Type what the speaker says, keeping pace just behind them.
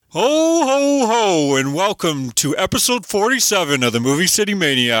Ho, ho, ho, and welcome to episode 47 of the Movie City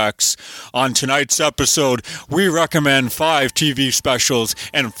Maniacs. On tonight's episode, we recommend 5 TV specials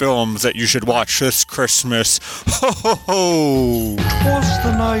and films that you should watch this Christmas. Ho, ho, ho! 'Twas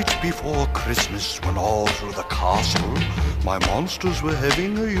the night before Christmas when all through the castle my monsters were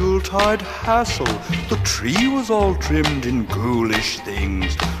having a Yuletide hassle. The tree was all trimmed in ghoulish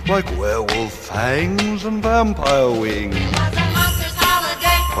things like werewolf fangs and vampire wings.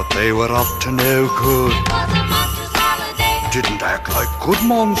 But they were up to no good. Didn't act like good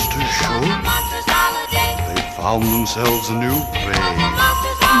monsters should. They found themselves a new prey.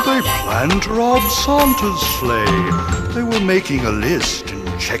 They planned to rob Santa's sleigh. They were making a list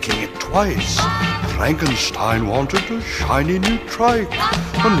and checking it twice. Frankenstein wanted a shiny new trike,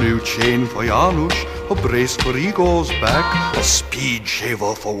 a new chain for Janusz, a brace for Igor's back, a speed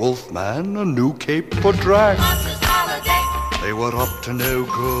shaver for Wolfman, a new cape for Drac. They were up to no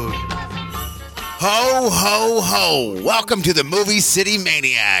good. Ho, ho, ho. Welcome to the Movie City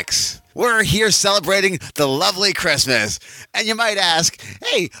Maniacs. We're here celebrating the lovely Christmas. And you might ask,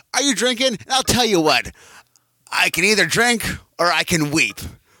 hey, are you drinking? And I'll tell you what, I can either drink or I can weep.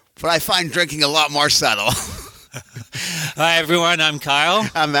 But I find drinking a lot more subtle. Hi, everyone. I'm Kyle.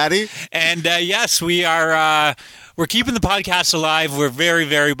 I'm Maddie. And yes, we are... We're keeping the podcast alive. We're very,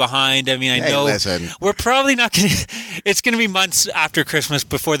 very behind. I mean, I know listen. We're probably not going to... It's going to be months after Christmas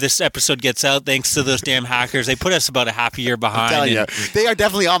before this episode gets out, thanks to those damn hackers. They put us about a half a year behind. I'm telling you, they are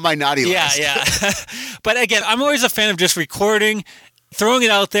definitely on my naughty list. Yeah. But again, I'm always a fan of just recording, throwing it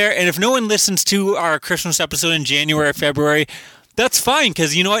out there, and if no one listens to our Christmas episode in January or February... That's fine,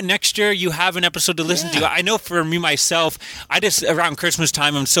 because you know what? Next year, you have an episode to listen to. I know for me, myself, around Christmas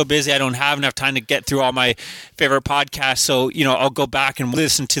time, I'm so busy, I don't have enough time to get through all my favorite podcasts. So, I'll go back and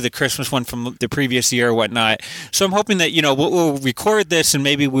listen to the Christmas one from the previous year or whatnot. So I'm hoping that, we'll record this and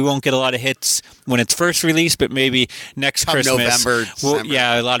maybe we won't get a lot of hits when it's first released, but maybe next Christmas. November, December.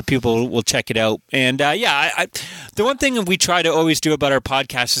 A lot of people will check it out. And the one thing we try to always do about our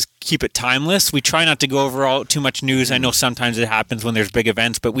podcast is keep it timeless. We try not to go over too much news. I know sometimes it happens when there's big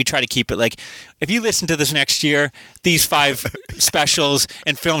events, but we try to keep it like, if you listen to this next year, these 5 specials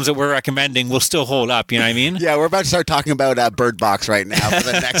and films that we're recommending will still hold up. You know what I mean? Yeah, we're about to start talking about Bird Box right now for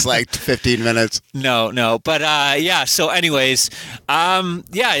the next 15 minutes. No. But so anyways,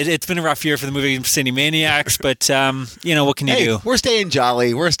 it's been a rough year for the Movie City Maniacs, but what can you do? We're staying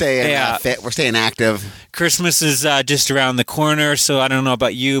jolly. We're staying fit. We're staying active. Christmas is just around the corner, so I don't know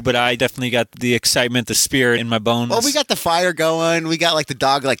about you, but I definitely got the excitement, the spirit in my bones. Well, we got the fire going. We got the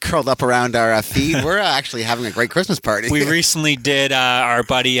dog curled up around our feet. We're actually having a great Christmas party. We recently did our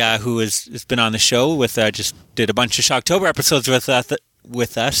buddy who has been on the show with just did a bunch of Shocktober episodes with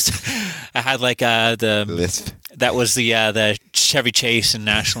us. I had the lisp. That was the Chevy Chase and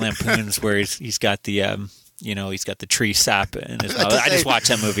National Lampoons where he's got the he's got the tree sap in his mouth. I just watched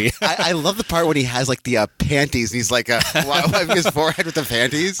that movie. I love the part when he has the panties and he's wiping his forehead with the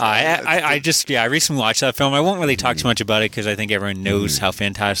panties. I recently watched that film. I won't really talk too much about it because I think everyone knows how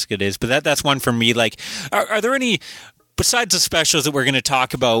fantastic it is. But that's one for me. Are there any... Besides the specials that we're going to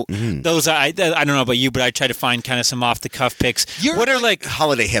talk about, those I don't know about you, but I try to find kind of some off the cuff picks. You're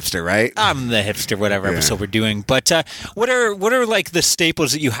holiday hipster, right? I'm the hipster, whatever episode we're doing. But what are the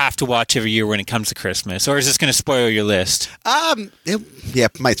staples that you have to watch every year when it comes to Christmas, or is this going to spoil your list?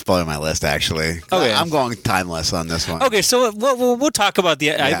 It might spoil my list actually. Okay. I'm going timeless on this one. Okay, so we'll talk about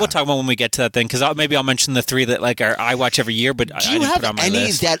we'll talk about when we get to that thing because maybe I'll mention the 3 that I watch every year, but do you have any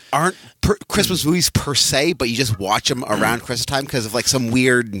that aren't Christmas movies per se, but you just watch them around Christmas time because of some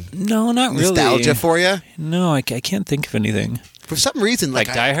weird nostalgia for you? No, I can't think of anything. For some reason,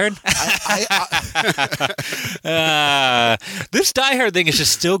 Die Hard? This Die Hard thing is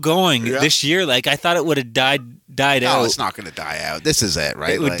just still going this year. I thought it would have died out. No, it's not going to die out. This is it,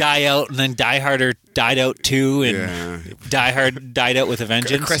 right? It would die out, and then Die Harder died out too, and Die Hard died out with a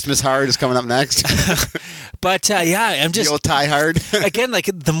vengeance. Christmas Hard is coming up next. But I'm just... The old Die Hard. Again,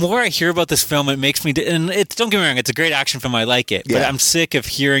 the more I hear about this film, it makes me... And don't get me wrong, it's a great action film. I like it. But I'm sick of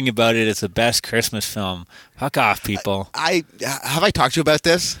hearing about it as the best Christmas film. Fuck off, people. Have I talked to you about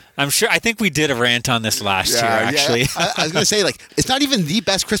this? I'm sure. I think we did a rant on this last year, actually. I was going to say, it's not even the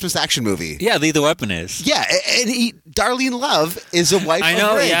best Christmas action movie. Yeah, Lethal Weapon is. Yeah, and Darlene Love is a wife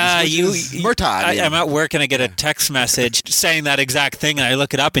of Riggs, Murtaugh. I'm at work and I get a text message saying that exact thing, and I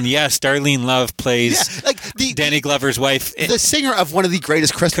look it up, and yes, Darlene Love plays Danny Glover's wife. The singer of one of the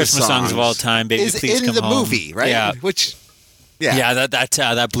greatest Christmas songs of all time, Baby is Please in Come the Home. movie, right? Yeah. Which... Yeah,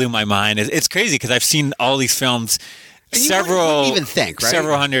 that blew my mind. It's crazy because I've seen all these films And you several wouldn't even think, right?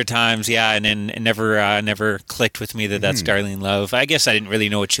 several hundred times, yeah, and then it never clicked with me that that's Darlene Love. I guess I didn't really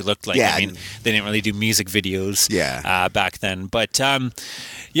know what she looked like. Yeah. I mean, they didn't really do music videos, Yeah. back then. But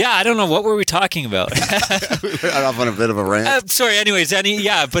yeah, I don't know, what were we talking about. Went off on a bit of a rant. Sorry. Anyways,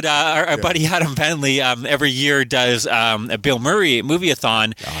 but our buddy Adam Bentley every year does a Bill Murray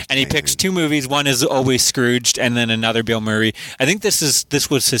movie-a-thon, and he picks two movies. One is always Scrooged, and then another Bill Murray. I think this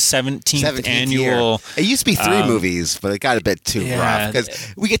was his 17th annual. Year. It used to be 3 movies, but it got a bit too rough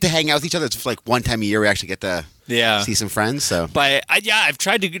because we get to hang out with each other. It's like one time a year we actually get to see some friends. So, but I've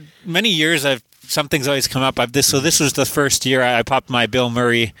tried to many years. Something's always come up. So this was the first year I popped my Bill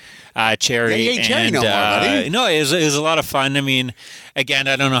Murray cherry. Yeah, you ain't cherry no more, buddy. No, it was a lot of fun. I mean, again,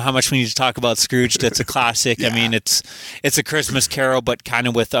 I don't know how much we need to talk about Scrooge. It's a classic. Yeah. I mean, it's a Christmas Carol, but kind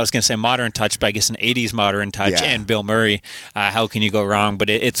of with, I was going to say modern touch, but I guess an 80s modern touch. Yeah. And Bill Murray, how can you go wrong? But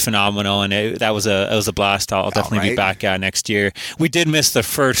it's phenomenal, and that was a blast. I'll definitely be back next year. We did miss the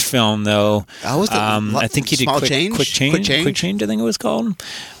first film though. I think he did Quick Change. I think it was called.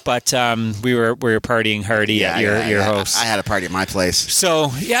 But we were partying hardy at your host. I had a party at my place.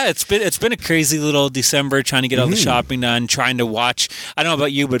 So yeah, it's been a crazy little December trying to get all the shopping done, trying to watch. I don't know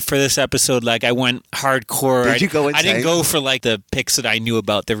about you, but for this episode, like I went hardcore. Did you go insane? I didn't go for like the picks that I knew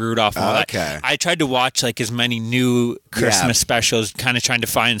about, the Rudolph and all that. I tried to watch like as many new Christmas specials, kind of trying to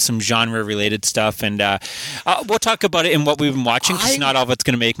find some genre related stuff, and we'll talk about it in what we've been watching because not all of it's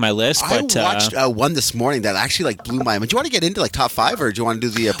going to make my list. But I watched one this morning that actually like blew my mind. Do you want to get into like top 5 or do you want to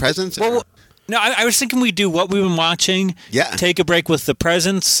do the presents? Well, no, I was thinking we do what we've been watching. Yeah. Take a break with the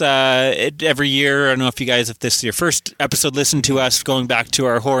presents. Every year, I don't know if this is your first episode, listen to us going back to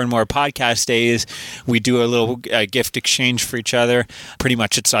our Horror and More podcast days. We do a little gift exchange for each other. Pretty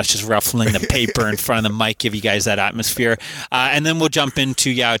much it's us just ruffling the paper in front of the mic, give you guys that atmosphere. And then we'll jump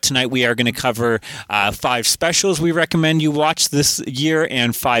into, tonight we are going to cover 5 specials we recommend you watch this year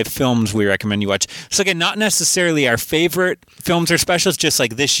and 5 films we recommend you watch. So again, not necessarily our favorite films or specials, just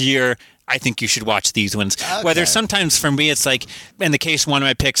like this year, I think you should watch these ones. Okay. Whether sometimes for me it's like, in the case one of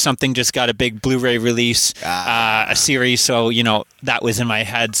my picks, something just got a big Blu-ray release, a series, so that was in my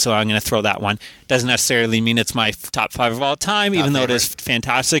head, so I'm going to throw that one. Doesn't necessarily mean it's my top 5 of all time, even though it is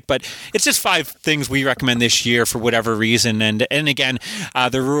fantastic, but it's just 5 things we recommend this year for whatever reason. And again,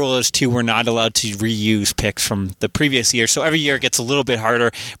 the rule is too, we're not allowed to reuse picks from the previous year, so every year it gets a little bit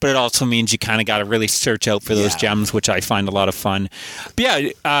harder, but it also means you kind of got to really search out for those gems, which I find a lot of fun.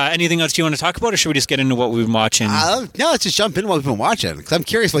 But anything else you want to talk about, or should we just get into what we've been watching? No, let's just jump in what we've been watching, because I'm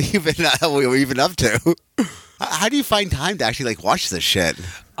curious what you've been up to. How do you find time to actually watch this shit?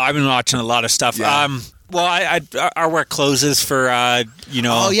 I've been watching a lot of stuff. Yeah. Well, our work closes for, Oh,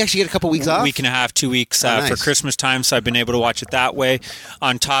 you actually get a couple weeks off? Week and a half, 2 weeks Nice. for Christmas time, so I've been able to watch it that way.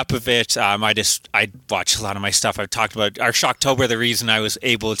 On top of it, I watch a lot of my stuff. I've talked about our Shocktober. The reason I was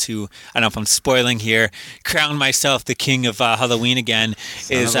able to, I don't know if I'm spoiling here, crown myself the king of Halloween again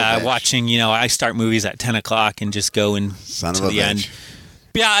is watching, I start movies at 10 o'clock and just go to the end.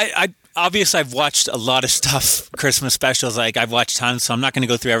 But yeah, obviously, I've watched a lot of stuff, Christmas specials. Like I've watched tons, so I'm not going to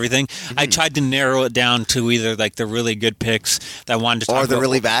go through everything. I tried to narrow it down to either like the really good picks that I wanted to talk about, or the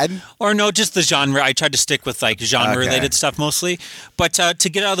really bad, or no, just the genre. I tried to stick with like genre-related stuff mostly. But to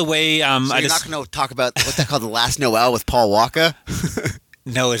get out of the way, so you're not going to talk about what's that called, The Last Noel with Paul Walker.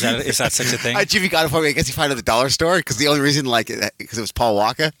 No, is that such a thing? Jimmy got it for me. I guess you find it at the dollar store because the only reason because it was Paul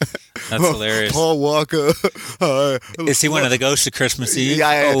Walker. That's hilarious. Paul Walker. Is he one of the ghosts of Christmas Eve?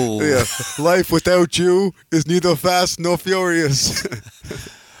 Yeah. Life without you is neither fast nor furious.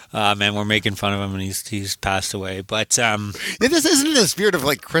 Man, we're making fun of him and he's passed away. But this isn't the spirit of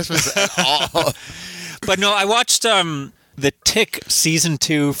Christmas at all. But no, I watched The Tick Season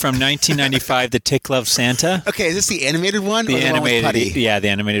 2 from 1995, The Tick Loves Santa. Okay, is this the animated one? The animated, the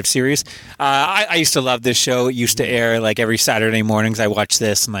animated series. I used to love this show. It used to air every Saturday mornings. I watched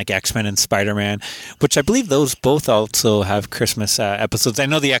this and X-Men and Spider-Man, which I believe those both also have Christmas episodes. I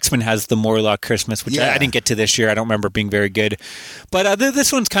know the X-Men has the Morlock Christmas, which I didn't get to this year. I don't remember being very good. But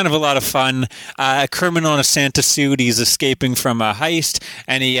this one's kind of a lot of fun. A criminal in a Santa suit. He's escaping from a heist,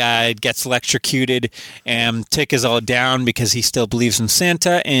 and he gets electrocuted, and Tick is all down because he still believes in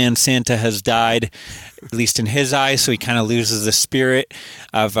Santa, and Santa has died, at least in his eyes, so he kind of loses the spirit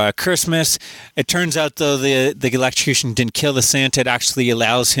of Christmas. It turns out, though, the electrocution didn't kill the Santa. It actually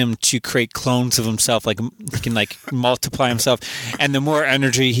allows him to create clones of himself, he can multiply himself, and the more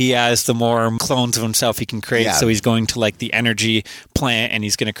energy he has, the more clones of himself he can create. So he's going to the energy plant, and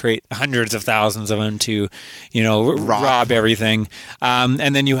he's going to create hundreds of thousands of them to, rob everything.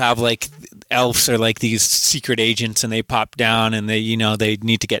 And then you have elves are these secret agents, and they pop down, and they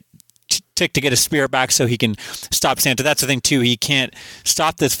need to get tactic to get his spirit back so he can stop Santa. That's the thing too. He can't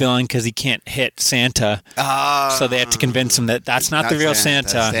stop this villain because he can't hit Santa. So they had to convince him that that's not the real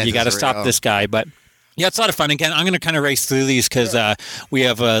Santa. You got to stop this guy. But yeah, it's a lot of fun. Again, I'm going to kind of race through these because we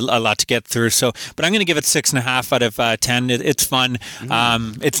have a lot to get through. So, but I'm going to give it 6.5 out of 10. It's fun.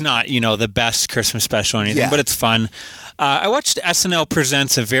 It's not, the best Christmas special or anything, but it's fun. I watched SNL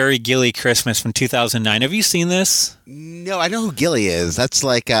Presents A Very Gilly Christmas from 2009. Have you seen this? No, I know who Gilly is. That's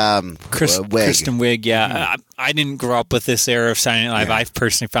like Kristen Wiig. Yeah, I didn't grow up with this era of Saturday Night Live. Yeah. I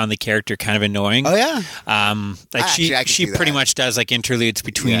personally found the character kind of annoying. Oh yeah, she pretty much does like interludes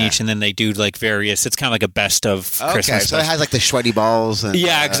between each, and then they do like various. It's kind of like a best of Christmas. So it has like the sweaty balls. And,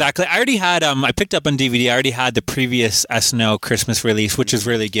 exactly. I already had. I picked up on DVD. I already had the previous SNL Christmas release, which is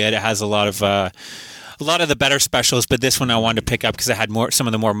really good. It has a lot of the better specials, but this one I wanted to pick up because it had some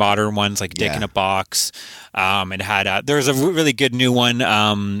of the more modern ones, like Dick in a Box. It had there was a really good new one.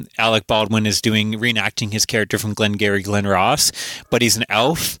 Alec Baldwin is reenacting his character from Glengarry Glen Ross, but he's an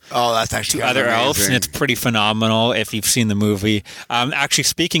elf. Oh, that's actually other elves, and it's pretty phenomenal if you've seen the movie. Actually,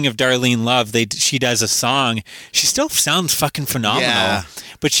 speaking of Darlene Love, she does a song. She still sounds fucking phenomenal. Yeah.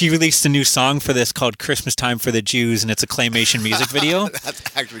 But she released a new song for this called "Christmas Time for the Jews," and it's a claymation music video. That's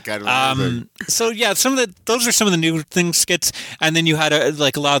actually kind of amazing. So yeah, those are some of the new skits, and then you had a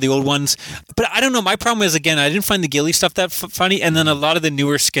lot of the old ones. But I don't know. My problem is, again, I didn't find the Gilly stuff that funny, and then a lot of the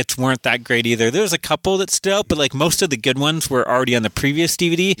newer skits weren't that great either. There was a couple that stood out, but like most of the good ones were already on the previous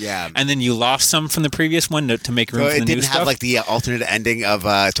DVD. Yeah, and then you lost some from the previous one to make room for the new stuff. It didn't have like the alternate ending of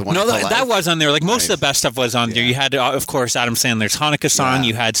To One. No, that was on there. Like most of the best stuff was on there. You had, of course, Adam Sandler's Hanukkah song.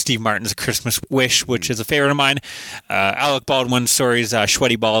 You had Steve Martin's "Christmas Wish," which is a favorite of mine. Alec Baldwin's stories,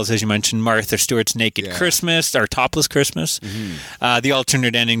 "Sweaty Balls," as you mentioned. Martha Stewart's "Naked Christmas" or "Topless Christmas." The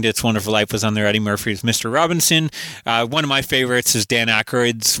alternate ending to "It's Wonderful Life" was on there. Eddie Murphy's "Mr. Robinson." One of my favorites is Dan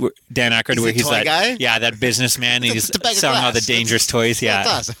Aykroyd, where he's that guy? Yeah, that businessman. He's selling all the dangerous toys. Yeah,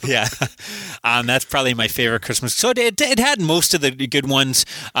 that's awesome. Yeah. That's probably my favorite Christmas. So it had most of the good ones.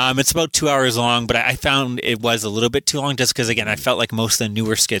 It's about 2 hours long, but I found it was a little bit too long just because, again, I felt like most of the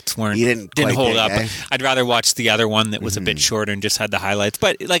newer skits didn't hold up. I'd rather watch the other one that was a bit shorter and just had the highlights.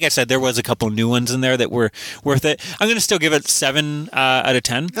 But like I said, there was a couple new ones in there that were worth it. I'm going to still give it 7 out of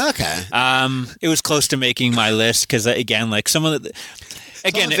 10. Okay. It was close to making my list because, again, like some of the...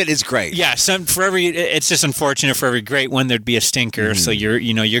 Again, some of it is great. Yeah, it's just unfortunate for every great one there'd be a stinker. So you're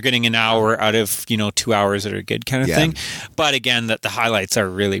getting an hour out of 2 hours that are good kind of thing. But again, the highlights are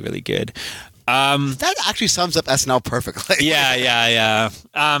really, really good. That actually sums up SNL perfectly. Yeah.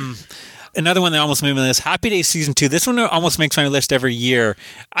 Another one that almost made my list, Happy Days Season 2. This one almost makes my list every year.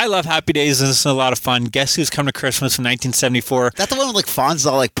 I love Happy Days. This is a lot of fun. Guess Who's Come to Christmas from 1974. That's the one with like Fonz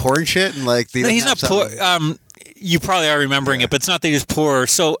all like poor and shit? And like no, he's not poor. You probably are remembering it, but it's not that he's poor.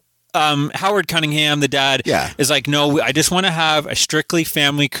 So Howard Cunningham, the dad, is like, no, I just want to have a strictly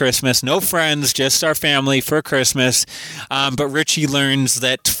family Christmas. No friends, just our family for Christmas. But Richie learns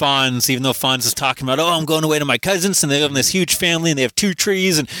that Fonz, even though Fonz is talking about, I'm going away to my cousins, and they live in this huge family, and they have 2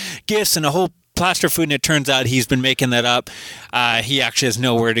 trees and gifts and a whole plaster food, and it turns out he's been making that up. He actually has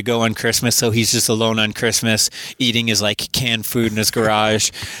nowhere to go on Christmas, so he's just alone on Christmas, eating his like canned food in his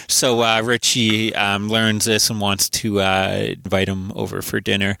garage. So Richie learns this and wants to invite him over for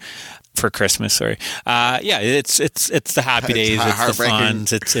dinner. For Christmas, sorry. It's the Happy Days. It's the fun.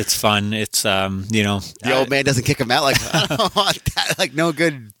 It's fun. It's the old man doesn't kick him out like I don't want that. Like no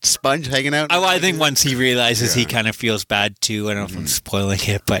good sponge hanging out. I think once he realizes he kind of feels bad too. I don't know if I'm spoiling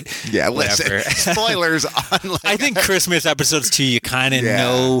it, but whatever. Spoilers on. I think Christmas episodes too. You kind of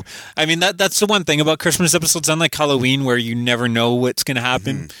know. I mean that's the one thing about Christmas episodes, unlike Halloween, where you never know what's going to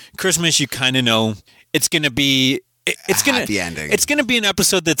happen. Christmas, you kind of know it's going to be. It's gonna be an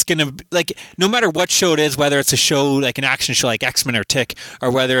episode that's gonna like no matter what show it is, whether it's a show like an action show like X-Men or Tick, or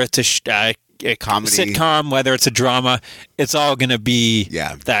whether it's a comedy sitcom, whether it's a drama, it's all gonna be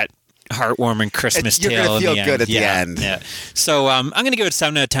that heartwarming Christmas tale. You're gonna feel good at the end. Yeah. So I'm gonna give it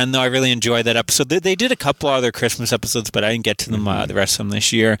 7 out of 10 though. I really enjoyed that episode. They did a couple other Christmas episodes, but I didn't get to them the rest of them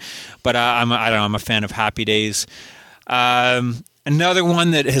this year. But I'm a fan of Happy Days. Another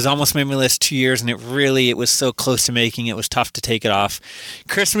one that has almost made my list 2 years, and it was so close to making it was tough to take it off.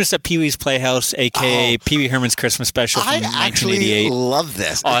 Christmas at Pee-wee's Playhouse, a.k.a. Pee Wee Herman's Christmas Special from 1988. I love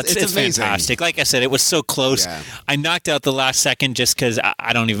this. Oh, it's fantastic. Like I said, it was so close. Yeah. I knocked out the last second just because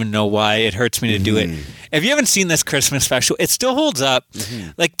I don't even know why. It hurts me to do it. If you haven't seen this Christmas special, it still holds up.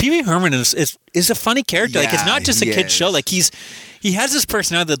 Like Pee Wee Herman is a funny character. Like it's not just a kid's show. Like he has this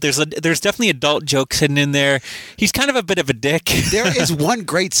personality that there's definitely adult jokes hidden in there. He's kind of a bit of a dick. There is one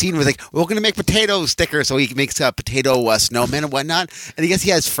great scene where like, we're going to make potato stickers, so he makes a potato snowman and whatnot, and I guess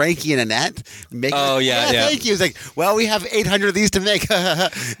he has Frankie and Annette make. Oh yeah. Thank you. He's like, well, we have 800 of these to make. Then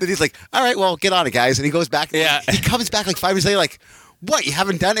he's like, all right, well, get on it, guys, and he goes back. Yeah. He comes back like 5 minutes later, like, what? You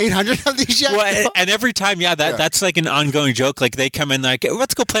haven't done 800 of these yet? Well, and every time, that's like an ongoing joke. Like they come in like,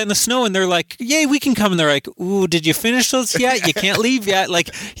 let's go play in the snow, and they're like, yay, we can come. And they're like, ooh, did you finish those yet? You can't leave yet.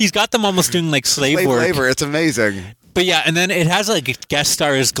 Like he's got them almost doing like slave work. Labor. It's amazing. But yeah, and then it has like guest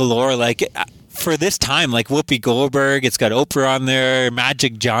stars galore. Like for this time, like Whoopi Goldberg, it's got Oprah on there,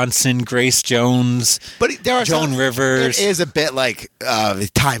 Magic Johnson, Grace Jones, But there are Joan Rivers. It is a bit like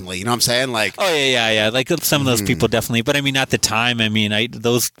timely. You know what I'm saying? Like, Oh yeah. Like some of those people definitely, but I mean at the time,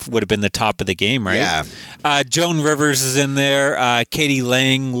 those would have been the top of the game, right? Yeah. Joan Rivers is in there. Katie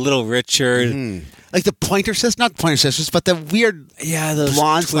Lang, Little Richard. like the Pointer Sisters, not Pointer Sisters, but the weird Those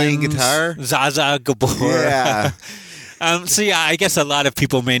blondes playing twins, guitar. Zaza Gabor. Yeah. So yeah, I guess a lot of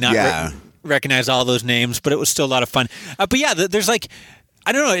people may not recognize all those names, but it was still a lot of fun. But yeah, there's like,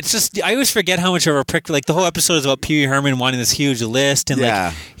 I don't know. It's just I always forget how much of a prick. Like the whole episode is about Pee Wee Herman wanting this huge list, and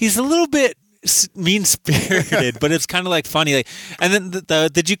like he's a little bit mean spirited, but it's kind of like funny. Like, and then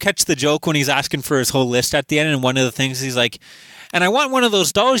did you catch the joke when he's asking for his whole list at the end? And one of the things he's like, and I want one of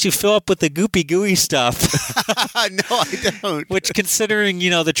those dolls you fill up with the goopy gooey stuff. No, I don't. Which, considering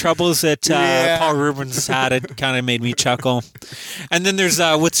the troubles that Paul Rubens had, it kind of made me chuckle. And then there's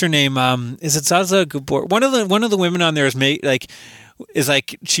what's her name? Is it Zaza Gabor? One of the women on there is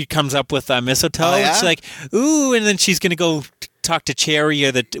like she comes up with mistletoe. Oh, yeah? It's like ooh, and then she's gonna go talk to Cherry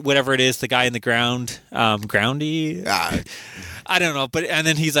or whatever it is, the guy in the ground, Groundy. I don't know, and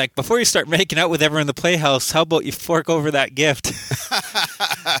then he's like, before you start making out with everyone in the playhouse, how about you fork over that gift?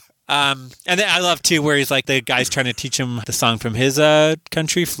 And then I love too where he's like, the guy's trying to teach him the song from his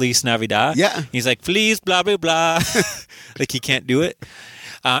country, Feliz Navidad. Yeah, he's like, Feliz blah blah blah, like he can't do it.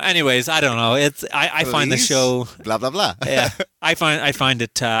 Anyways, I don't know. I find the show blah blah blah. Yeah, I found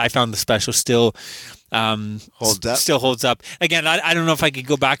the special still holds up. Again, I don't know if I could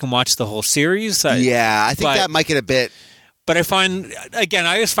go back and watch the whole series. I think that might get a bit. But I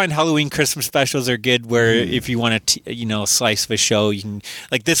always find Halloween Christmas specials are good where if you want to, slice of a show, you can,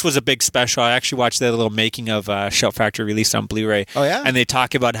 like this was a big special. I actually watched that little making of Shout Factory released on Blu-ray. Oh, yeah? And they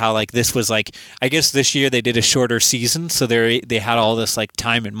talk about how like this was like, I guess this year they did a shorter season. So they had all this like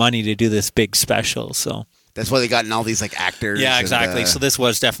time and money to do this big special. So that's why they got in all these like actors. Yeah, exactly. So this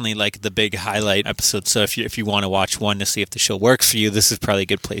was definitely like the big highlight episode. So if you want to watch one to see if the show works for you, this is probably a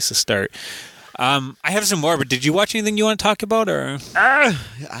good place to start. I have some more, but did you watch anything you want to talk about? Or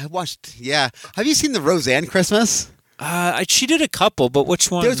I watched. Yeah, have you seen the Roseanne Christmas? She did a couple, but which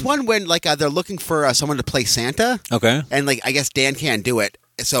one? There's one when like they're looking for someone to play Santa. Okay, and like I guess Dan can't do it.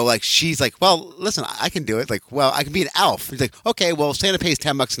 So like she's like, well, listen, I can do it. Like, well, I can be an elf. He's like, okay, well, Santa pays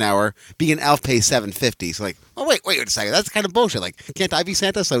 $10 an hour. Being an elf pays $7.50. So like, oh wait a second, that's kind of bullshit. Like, can't I be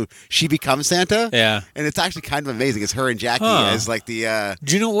Santa? So she becomes Santa. Yeah, and it's actually kind of amazing. It's her and Jackie as like the.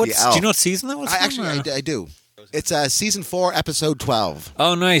 Do you know what season that was? I do. It's season 4, episode 12.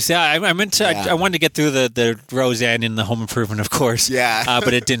 Oh, nice! Yeah, I meant to. I wanted to get through the Roseanne in the Home Improvement, of course. Yeah,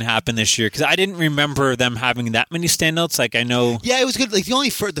 but it didn't happen this year because I didn't remember them having that many standouts. Like I know. Yeah, it was good. Like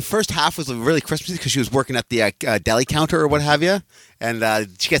the first half was really Christmassy because she was working at the deli counter or what have you, and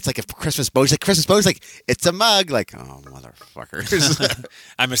she gets like a Christmas bonus. She's like Christmas bonus, like it's a mug. Like oh motherfuckers.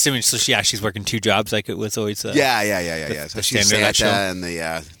 I'm assuming so. She's working 2 jobs. Like it was always. Yeah. So she's Santa and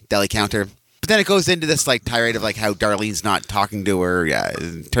the deli counter. But then it goes into this like tirade of like how Darlene's not talking to her. Yeah,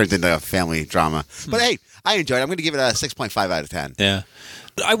 it turns into a family drama. But hey, I enjoyed it. I'm going to give it a 6.5 out of 10. Yeah.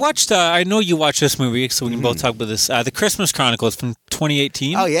 I watched, I know you watched this movie, so we can both talk about this. The Christmas Chronicles from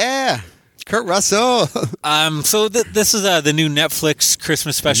 2018. Oh, yeah. Kurt Russell. So this is the new Netflix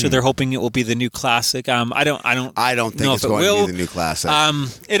Christmas special. They're hoping it will be the new classic. I don't think it's going to be the new classic.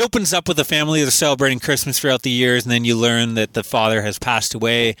 It opens up with a family that are celebrating Christmas throughout the years, and then you learn that the father has passed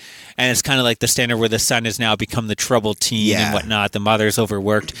away, and it's kind of like the standard where the son has now become the troubled teen and whatnot. The mother's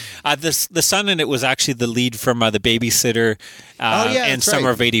overworked. The son in it was actually the lead from The Babysitter in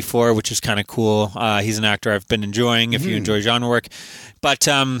summer of '84, which is kind of cool. He's an actor I've been enjoying if you enjoy genre work. But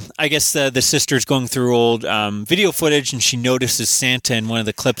I guess the sister's going through old video footage, and she notices Santa in one of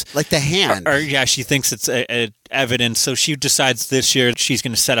the clips. Like the hand. Or she thinks it's a evidence. So she decides this year she's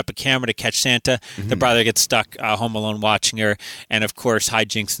going to set up a camera to catch Santa. The brother gets stuck home alone watching her. And of course,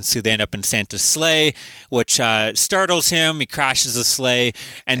 hijinks ensue. They end up in Santa's sleigh, which startles him. He crashes the sleigh.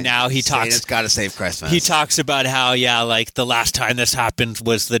 And now he talks. Santa's got to save Christmas. He talks about how, like the last time this happened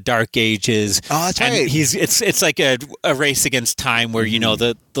was the Dark Ages. Oh, that's and right. It's like a race against time where,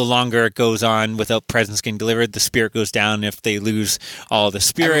 the longer it goes on without presents getting delivered, the spirit goes down. If they lose all the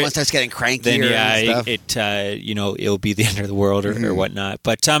spirit, everyone starts getting crankier. then and stuff. it'll be the end of the world or whatnot.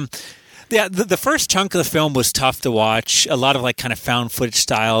 But the first chunk of the film was tough to watch. A lot of like kind of found footage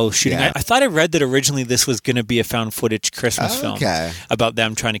style shooting. Yeah. I thought I read that originally this was going to be a found footage Christmas film about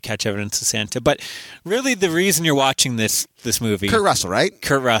them trying to catch evidence of Santa. But really, the reason you're watching this movie, Kurt Russell, right?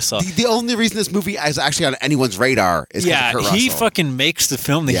 Kurt Russell. The only reason this movie is actually on anyone's radar is because of Kurt Russell. He fucking makes the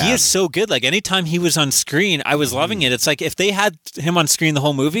film. Yeah. He is so good. Like anytime he was on screen, I was loving it. It's like if they had him on screen the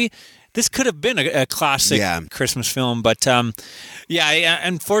whole movie, this could have been a classic Christmas film. But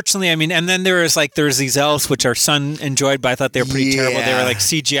unfortunately, and then there's these elves which our son enjoyed, but I thought they were pretty terrible. They were like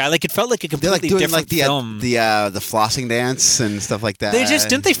CGI. Like it felt like a completely different film. The flossing dance and stuff like that. They just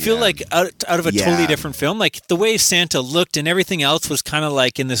didn't they feel like out of a totally different film. Like the way Santa looked and everything else was kind of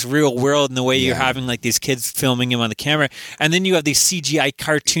like in this real world, and the way you're having like these kids filming him on the camera, and then you have these CGI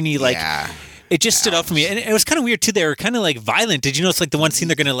cartoony like. Yeah. It just stood out for me. And it was kind of weird, too. They were kind of, like, violent. Did you notice, like, the one scene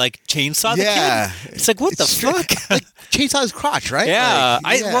they're going to, like, chainsaw the kid? It's like, what the fuck? Like, chainsaw his crotch, right? Yeah.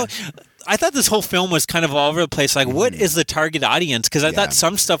 I thought this whole film was kind of all over the place. Like, what is the target audience? Because I thought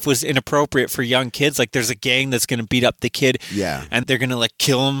some stuff was inappropriate for young kids. Like, there's a gang that's going to beat up the kid. Yeah. And they're going to, like,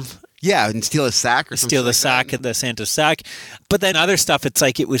 kill him. Yeah, and steal his sack or something. Steal the sack at the Santa's sack. But then other stuff, it's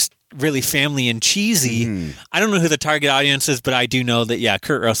like it was really family and cheesy. I don't know who the target audience is, but I do know that,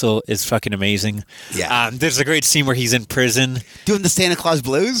 Kurt Russell is fucking amazing. Yeah. There's a great scene where he's in prison. Doing the Santa Claus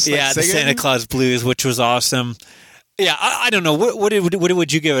blues? Like the Santa Claus blues, which was awesome. Yeah, I don't know. What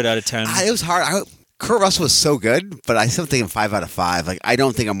would you give it out of 10? It was hard. Kurt Russell was so good, but I still think 5 out of 5. Like, I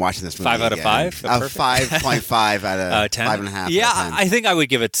don't think I'm watching this movie 5 out of 5? 5.5 out of 10? 5.5. Yeah, I think I would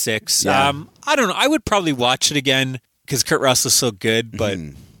give it 6. Yeah. I don't know. I would probably watch it again because Kurt Russell's so good, but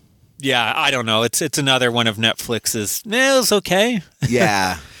yeah, I don't know. It's another one of Netflix's. It was okay.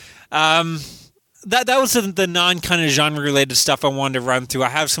 Yeah. That was the non kind of genre related stuff I wanted to run through. I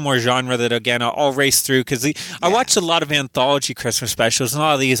have some more genre that again I'll race through because I watched a lot of anthology Christmas specials, and a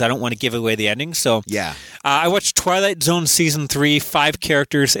lot of these I don't want to give away the ending. So I watched Twilight Zone season 3, 5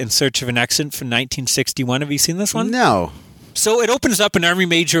 characters in search of an exit from 1961. Have you seen this one? No. So it opens up and Army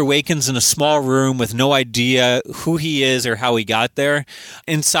Major awakens in a small room with no idea who he is or how he got there.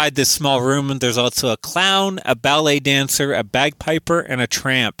 Inside this small room, there's also a clown, a ballet dancer, a bagpiper, and a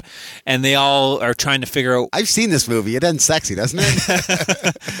tramp. And they all are trying to figure out... I've seen this movie. It ends sexy, doesn't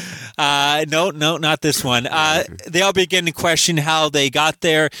it? No, not this one. They all begin to question how they got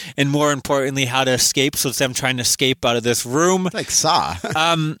there and, more importantly, how to escape. So it's them trying to escape out of this room. Like Saw.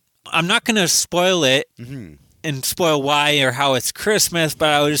 I'm not going to spoil it. And spoil why or how it's Christmas, but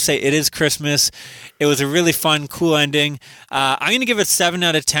I would just say it is Christmas. It was a really fun, cool ending. I'm going to give it 7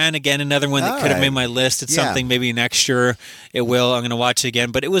 out of 10. Again, another one that could have made my list. It's something maybe next year it will. I'm going to watch it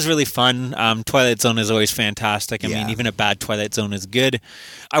again, but it was really fun. Twilight Zone is always fantastic. I mean, even a bad Twilight Zone is good.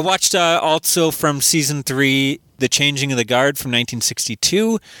 I watched also from season 3, The Changing of the Guard from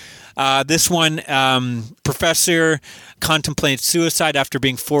 1962. This one, professor contemplates suicide after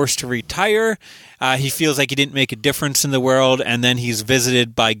being forced to retire. He feels like he didn't make a difference in the world, and then he's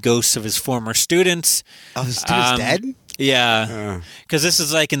visited by ghosts of his former students. Oh, his students dead? Yeah, because this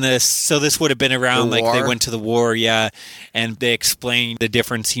is like in this. So this would have been around like they went to the war, and they explained the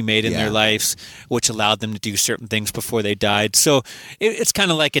difference he made in their lives, which allowed them to do certain things before they died. So it's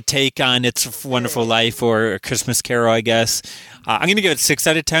kind of like a take on It's a Wonderful Life or A Christmas Carol, I guess. I'm going to give it 6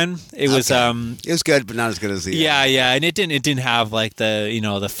 out of 10. It was it was good, but not as good as the and it didn't have like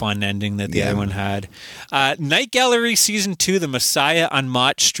the fun ending that the other one had. Night Gallery season 2, The Messiah on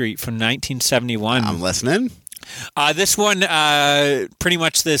Mott Street from 1971. I'm listening. This one, pretty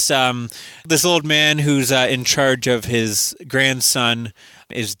much this old man who's in charge of his grandson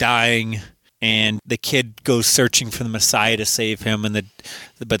is dying, and the kid goes searching for the Messiah to save him,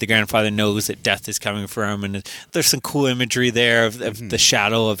 but the grandfather knows that death is coming for him, and there's some cool imagery there of the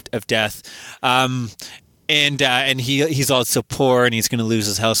shadow of death. And he's also poor, and he's going to lose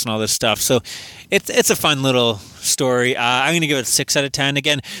his house and all this stuff. So it's a fun little story. I'm going to give it 6 out of 10.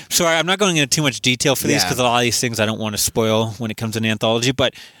 Again, sorry, I'm not going into too much detail for these because a lot of these things I don't want to spoil when it comes to an anthology.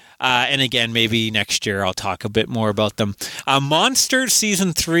 But and again, maybe next year I'll talk a bit more about them. Monsters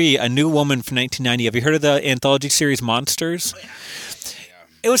Season 3, A New Woman from 1990. Have you heard of the anthology series Monsters?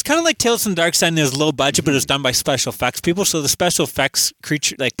 It was kind of like Tales from the Dark Side, and it was low budget, but it was done by special effects people. So the special effects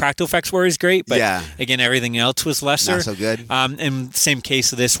practical effects were always great, but again, everything else was lesser. Not so good. In same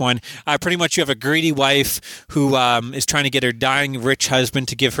case of this one, pretty much you have a greedy wife who is trying to get her dying rich husband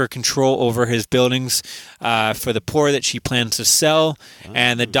to give her control over his buildings for the poor that she plans to sell,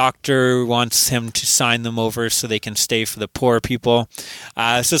 and the doctor wants him to sign them over so they can stay for the poor people.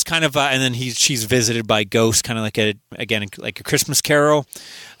 So it's kind of, and then she's visited by ghosts, kind of like a Christmas Carol.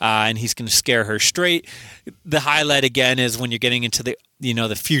 And he's going to scare her straight. The highlight again is when you're getting into the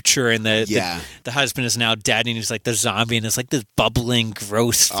future, and the husband is now dead, and he's like the zombie, and it's like this bubbling,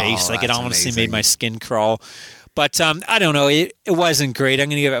 gross face. Like it honestly made my skin crawl. But I don't know, it wasn't great. I'm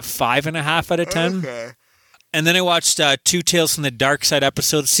going to give it 5.5 out of 10. Okay. And then I watched 2 Tales from the Dark Side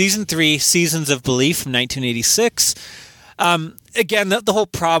episodes, season 3, Seasons of Belief from 1986. Again, the whole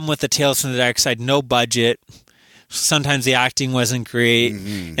problem with the Tales from the Dark Side, no budget. Sometimes the acting wasn't great.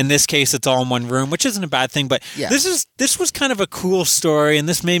 Mm-hmm. In this case, it's all in one room, which isn't a bad thing. But this was kind of a cool story, and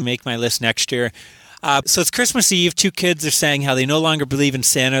this may make my list next year. So it's Christmas Eve. 2 kids are saying how they no longer believe in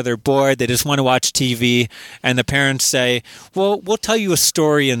Santa. They're bored. They just want to watch TV. And the parents say, well, we'll tell you a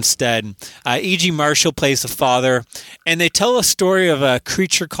story instead. E.G. Marshall plays the father. And they tell a story of a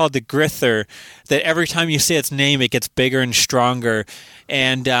creature called the Grither that every time you say its name, it gets bigger and stronger.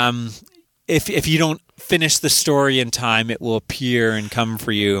 And if you don't finish the story in time, it will appear and come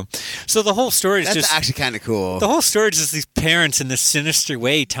for you. So the whole story is that's actually kind of cool. The whole story is just these parents in this sinister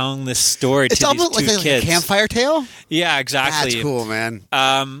way telling this story to these 2 kids. It's almost like a campfire tale? Yeah, exactly. That's cool, man.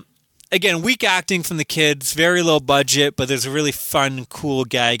 Again, weak acting from the kids, very low budget, but there's a really fun, cool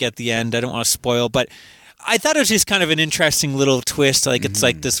gag at the end. I don't want to spoil, but I thought it was just kind of an interesting little twist. Like it's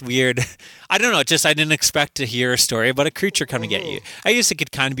like this weird, I don't know, just I didn't expect to hear a story about a creature coming to get you. I guess it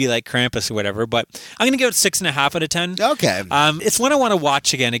could kind of be like Krampus or whatever, but I'm going to give it 6.5 out of 10. Okay. It's one I want to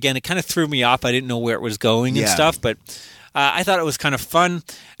watch again. Again, it kind of threw me off. I didn't know where it was going and stuff, but I thought it was kind of fun.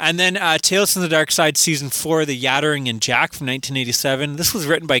 And then Tales from the Dark Side Season 4, The Yattering and Jack from 1987. This was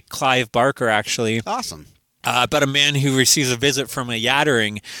written by Clive Barker, actually. Awesome. About a man who receives a visit from a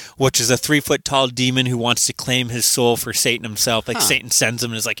Yattering, which is a 3-foot-tall demon who wants to claim his soul for Satan himself. Like Satan sends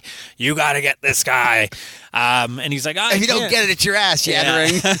him and is like, "You got to get this guy," and he's like, "If you don't get it, it's your ass,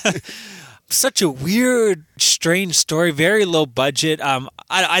 Yattering." Such a weird, strange story. Very low budget.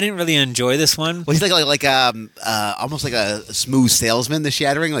 I didn't really enjoy this one. Well, he's like almost like a smooth salesman. The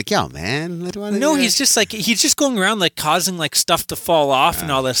Yattering, like, yo, man. No, he's just going around like causing like stuff to fall off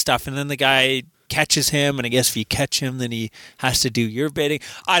and all this stuff, and then the guy catches him, and I guess if you catch him, then he has to do your bidding.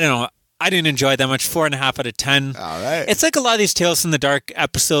 I don't know. I didn't enjoy it that much. 4.5 out of 10. All right. It's like a lot of these Tales from the Dark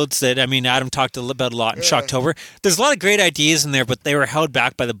episodes that, Adam talked about a lot in Shocktober. There's a lot of great ideas in there, but they were held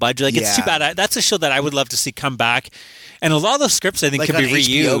back by the budget. Like, it's too bad. That's a show that I would love to see come back. And a lot of those scripts, I think, could be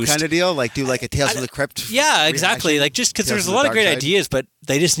reused. HBO kind of deal? Like, do like a Tales from the Crypt? Yeah, exactly. Like, just because there's a lot of great ideas, but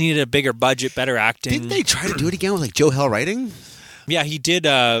they just needed a bigger budget, better acting. Didn't they try to do it again with, like, Joe Hill writing? Yeah, he did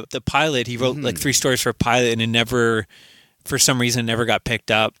the pilot. He wrote like 3 stories for a pilot, and it never, for some reason, never got picked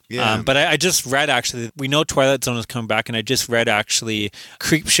up. Yeah. But I just read, actually, we know Twilight Zone is coming back, and I just read, actually,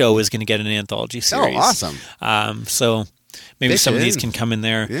 Creepshow is going to get an anthology series. Oh, awesome. So maybe some of these can come in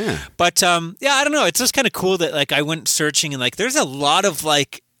there. Yeah. But, I don't know. It's just kind of cool that, like, I went searching, and, like, there's a lot of,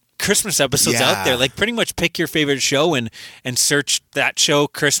 like, Christmas episodes out there. Like, pretty much pick your favorite show and search that show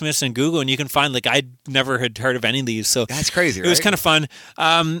Christmas in Google, and you can find, like, I never had heard of any of these. So that's crazy, right? It was kind of fun.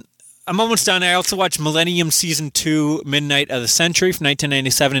 I'm almost done. I also watched Millennium Season 2, Midnight of the Century from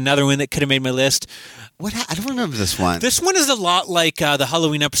 1997, another one that could have made my list. I don't remember this one. This one is a lot like the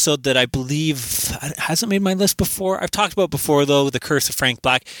Halloween episode that I believe hasn't made my list before. I've talked about before, though, The Curse of Frank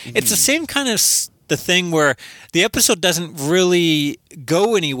Black. It's the same kind of the thing where the episode doesn't really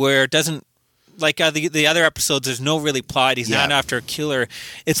go anywhere. It doesn't, like the other episodes, there's no really plot. He's not after a killer.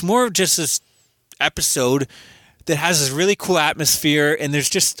 It's more of just this episode that has this really cool atmosphere, and there's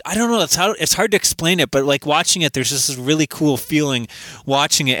just, I don't know, it's hard to explain it, but like watching it, there's just this really cool feeling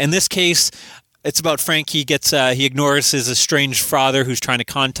watching it. In this case, it's about Frank. He ignores his estranged father who's trying to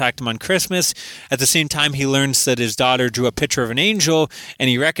contact him on Christmas. At the same time, he learns that his daughter drew a picture of an angel, and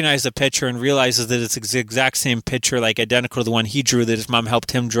he recognizes the picture and realizes that it's the exact same picture, like identical to the one he drew that his mom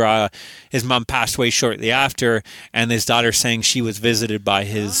helped him draw. His mom passed away shortly after, and his daughter saying she was visited by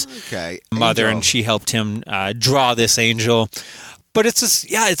his mother, and she helped him draw this angel. But it's just,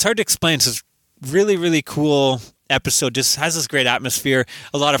 it's hard to explain. It's just really, really cool. episode just has this great atmosphere,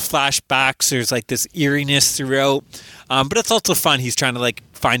 a lot of flashbacks. There's like this eeriness throughout, but it's also fun. He's trying to like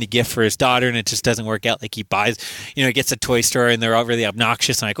find a gift for his daughter, and it just doesn't work out. Like he buys, he gets a toy store, and they're all really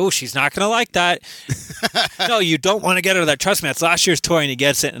obnoxious. And like, oh, she's not going to like that. No, you don't want to get her that. Trust me, that's last year's toy, and he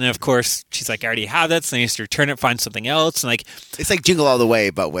gets it. And then of course she's like, I already have that, so he has to return it, find something else, and like it's like Jingle All the Way,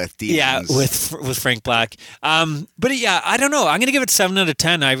 but with demons. Yeah, with Frank Black. But yeah, I don't know. I'm gonna give it 7 out of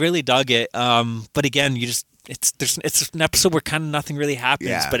 10. I really dug it. But again, it's an episode where kind of nothing really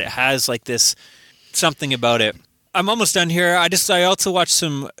happens, but it has like this something about it. I'm almost done here. I also watched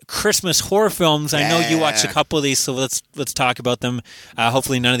some Christmas horror films. I know you watched a couple of these, so let's talk about them.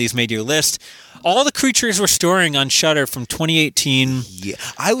 Hopefully none of these made your list. All the Creatures Restoring on Shudder from 2018. Yeah,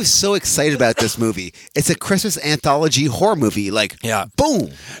 I was so excited about this movie. It's a Christmas anthology horror movie. Boom.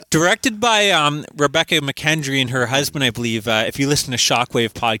 Directed by Rebecca McKendry and her husband, I believe. If you listen to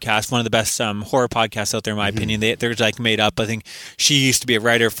Shockwave podcast, one of the best horror podcasts out there, in my opinion, they're like made up. I think she used to be a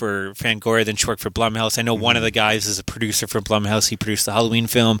writer for Fangoria, then she worked for Blumhouse. I know one of the guys is a producer for Blumhouse. He produced the Halloween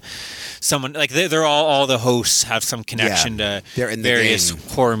film. Someone like they're all the hosts have some connection to various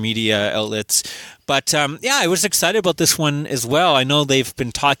horror media outlets. But I was excited about this one as well. I know they've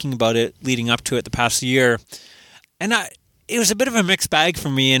been talking about it leading up to it the past year, and it was a bit of a mixed bag for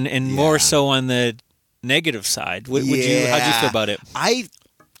me, and more so on the negative side. How'd you feel about it? I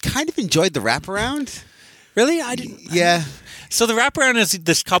kind of enjoyed the wraparound. Really, I didn't. Yeah. So the wraparound is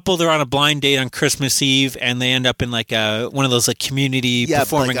this couple. They're on a blind date on Christmas Eve, and they end up in like one of those like community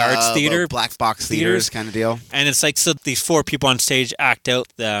performing arts theater, black box theaters kind of deal. And it's like so these 4 people on stage act out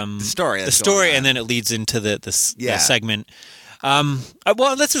the story, and then it leads into the segment.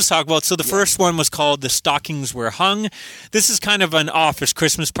 Well, let's just talk about. So the first one was called "The Stockings Were Hung." This is kind of an office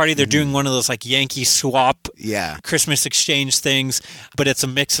Christmas party. They're doing one of those like Yankee swap, Christmas exchange things, but it's a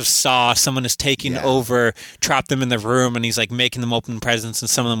mix of Saw. Someone is taking over, trapped them in the room, and he's like making them open presents, and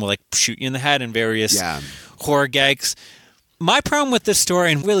some of them will like shoot you in the head and various horror gags. My problem with this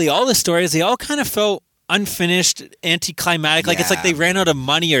story, and really all the stories, they all kind of felt unfinished, anticlimactic. Like it's like they ran out of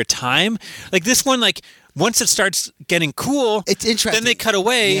money or time. Like this one, like. Once it starts getting cool, it's interesting. Then they cut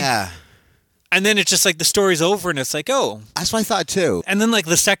away. Yeah. And then it's just like the story's over and it's like, oh. That's what I thought too. And then like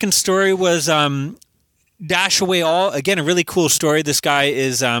the second story was Dash Away All. Again, a really cool story. This guy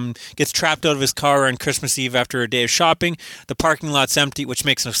is gets trapped out of his car on Christmas Eve after a day of shopping. The parking lot's empty, which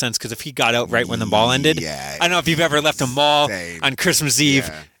makes no sense because if he got out right when the mall ended. I don't know if you've ever left a mall on Christmas Eve.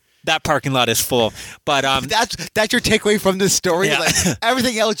 Yeah. That parking lot is full, but that's your takeaway from this story. Yeah. Like,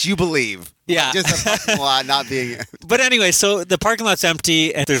 everything else you believe, just a parking lot not being. But anyway, so the parking lot's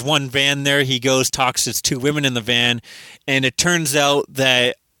empty, and there's one van there. He goes, talks to 2 women in the van, and it turns out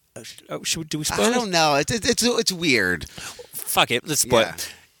that do we spoil it? I don't know. It's weird. Fuck it, let's spoil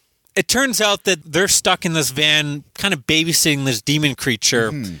it. It turns out that they're stuck in this van, kind of babysitting this demon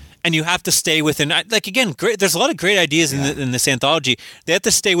creature. And you have to stay within, like, again, great. There's a lot of great ideas in this anthology. They have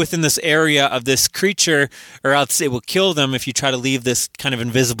to stay within this area of this creature, or else it will kill them if you try to leave this kind of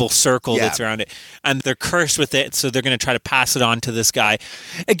invisible circle that's around it. And they're cursed with it, so they're going to try to pass it on to this guy.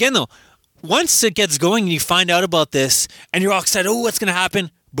 Again, though, once it gets going and you find out about this, and you're all excited, oh, what's going to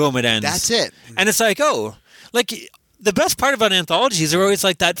happen? Boom, it ends. That's it. And it's like, oh, like... The best part about anthologies are always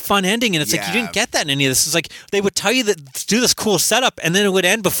like that fun ending, and it's like you didn't get that in any of this. It's like they would tell you that do this cool setup, and then it would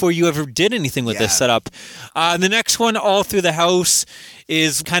end before you ever did anything with this setup. The next one, All Through the House,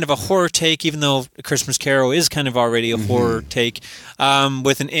 is kind of a horror take, even though A Christmas Carol is kind of already a horror take.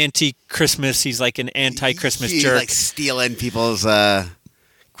 With an anti-Christmas, he's like an anti-Christmas jerk. Like stealing people's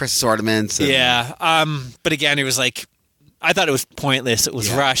Christmas ornaments. But again, it was like, I thought it was pointless. It was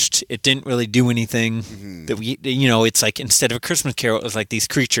rushed. It didn't really do anything. That it's like instead of A Christmas Carol, it was like these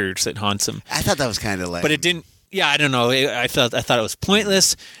creatures that haunts him. I thought that was kind of like, but it didn't. Yeah, I don't know. I thought it was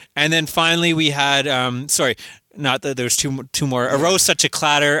pointless. And then finally we had not that there's two more. A Rose Such a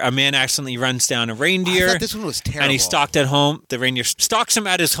Clatter. A man accidentally runs down a reindeer. I thought this one was terrible. And he's stalked at home. The reindeer stalks him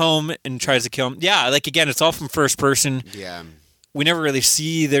at his home and tries to kill him. Yeah, like again, it's all from first person. Yeah, we never really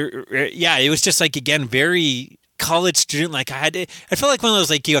see the. Yeah, it was just like again very. College student, like I felt like one of those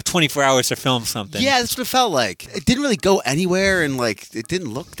like you have 24 hours to film something. Yeah, that's what it felt like. It didn't really go anywhere, and like it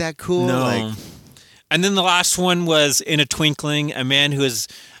didn't look that cool. No. Like... And then the last one was In a Twinkling, a man who is.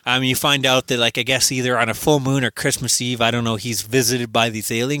 You find out that like I guess either on a full moon or Christmas Eve, I don't know. He's visited by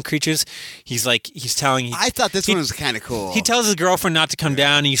these alien creatures. He's telling. I thought this one was kind of cool. He tells his girlfriend not to come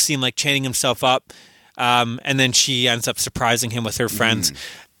down, and you see him like chaining himself up, and then she ends up surprising him with her friends.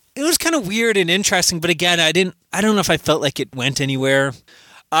 It was kind of weird and interesting, but again, I don't know if I felt like it went anywhere.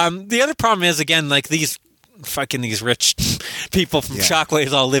 The other problem is, again, like these rich people from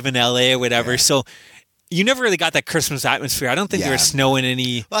Shockwave all live in LA or whatever. So you never really got that Christmas atmosphere. I don't think there was snow in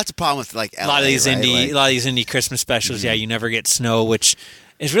any. Well, that's a problem with like LA, a lot of these right? a lot of these indie Christmas specials. Yeah, you never get snow, which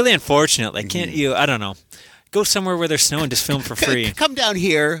is really unfortunate. Like, can't you? I don't know. Go somewhere where there's snow and just film for free. Come down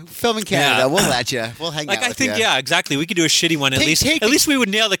here, film in Canada. Yeah. We'll let you. We'll hang out. Like, I think, yeah, exactly. We could do a shitty one. At least we would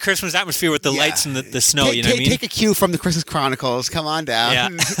nail the Christmas atmosphere with the lights and the snow. You know what I mean? Take a cue from the Christmas Chronicles. Come on down. Yeah.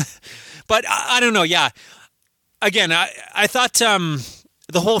 But I don't know. Yeah. Again, I thought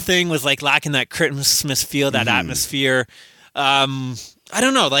the whole thing was like lacking that Christmas feel, that atmosphere. I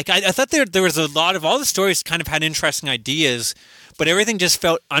don't know. Like, I thought there was a lot of all the stories kind of had interesting ideas, but everything just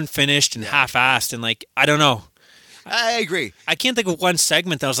felt unfinished and half-assed. And like, I don't know. I agree. I can't think of one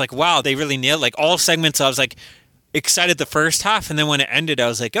segment that I was like, wow, they really nailed. Like, all segments, I was like excited the first half, and then when it ended, I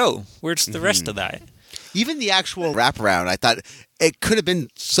was like, oh, where's the rest of that? Even the actual wraparound, I thought it could have been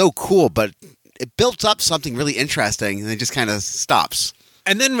so cool, but it built up something really interesting, and it just kind of stops.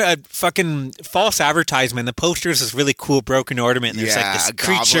 And then fucking false advertisement. The poster's this really cool broken ornament. And there's like this a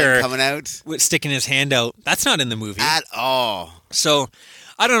goblin creature coming out sticking his hand out. That's not in the movie at all. So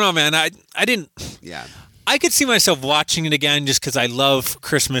I don't know, man. I didn't. Yeah. I could see myself watching it again just because I love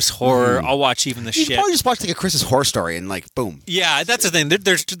Christmas horror. I'll watch even the You shit. could probably just watch like a Christmas Horror Story and like boom. Yeah, that's the thing.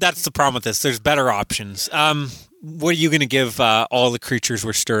 That's the problem with this. There's better options. What are you going to give All the Creatures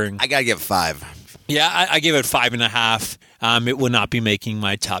Were Stirring? I gotta give it 5. Yeah, I gave it 5.5. It will not be making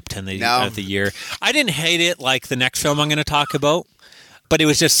my top 10 of the year. I didn't hate it like the next film I'm going to talk about, but it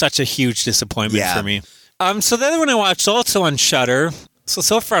was just such a huge disappointment for me. So the other one I watched also on Shudder.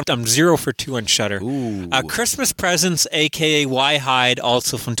 So far I'm 0 for 2 on Shudder. Christmas Presents, a.k.a. Why Hide,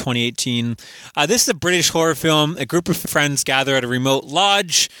 also from 2018. This is a British horror film. A group of friends gather at a remote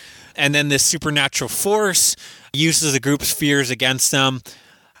lodge, and then this supernatural force uses the group's fears against them.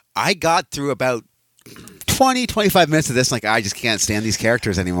 I got through about 20, 25 minutes of this, like, I just can't stand these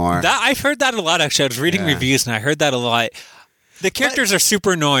characters anymore. I've heard that a lot, actually. I was reading reviews, and I heard that a lot. The characters are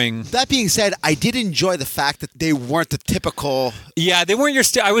super annoying. That being said, I did enjoy the fact that they weren't the typical... Yeah, they weren't your...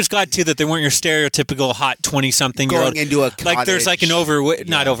 I was glad, too, that they weren't your stereotypical hot 20-something-year-old. Going into a cottage. Like, there's like an overweight...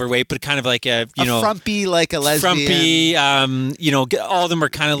 Not overweight, but kind of like a, frumpy, like a lesbian. Frumpy, all of them are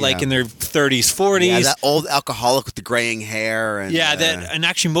kind of like in their 30s, 40s. Yeah, that old alcoholic with the graying hair. And, and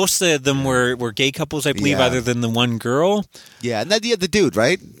actually most of them were gay couples, I believe, other than the one girl. Yeah, and then the dude,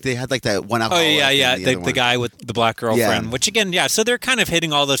 right? They had like that one alcoholic. Oh, yeah, the guy with the black girlfriend, which again... Yeah, so they're kind of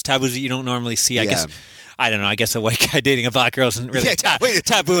hitting all those taboos that you don't normally see. I guess, I don't know, I guess a white guy dating a black girl isn't really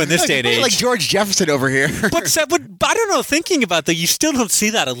taboo in this day and age. Like George Jefferson over here. but I don't know, thinking about that, you still don't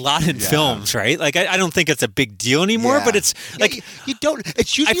see that a lot in films, right? Like, I don't think it's a big deal anymore, but it's like... You don't...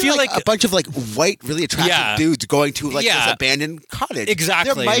 It's usually I feel like a bunch of like white, really attractive dudes going to like this abandoned cottage.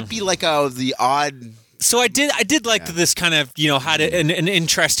 Exactly. There might be like the odd... So I did like this kind of, had an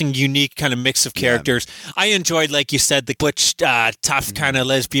interesting, unique kind of mix of characters. I enjoyed, like you said, the butch, tough kind of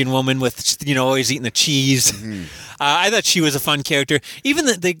lesbian woman with, always eating the cheese. I thought she was a fun character. Even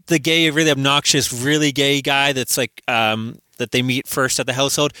the gay, really obnoxious, really gay guy that's like, that they meet first at the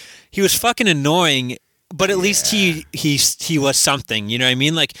household, he was fucking annoying, but at least he was something, you know what I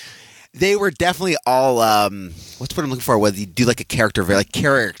mean? Like, they were definitely all what's what I'm looking for? Whether you do like a character, like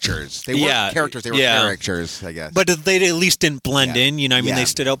characters. They weren't characters; they were characters, I guess. But they at least didn't blend in. You know, what I mean, they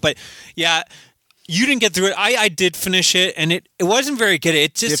stood out. But you didn't get through it. I did finish it, and it wasn't very good.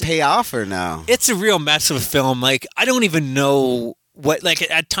 It just did it pay off or no? It's a real mess of a film. Like, I don't even know what.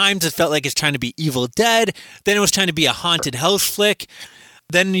 Like, at times it felt like it's trying to be Evil Dead. Then it was trying to be a haunted house flick.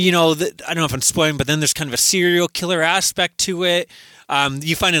 Then I don't know if I'm spoiling, but then there's kind of a serial killer aspect to it.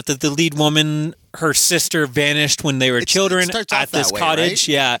 You find out that the lead woman, her sister, vanished when they were children at this cottage. Right?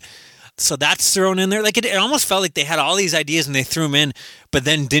 Yeah. So that's thrown in there. Like, it almost felt like they had all these ideas and they threw them in, but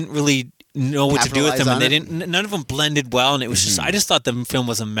then didn't really know what to do with them. And none of them blended well. And it was I just thought the film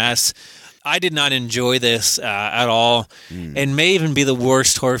was a mess. I did not enjoy this at all, and may even be the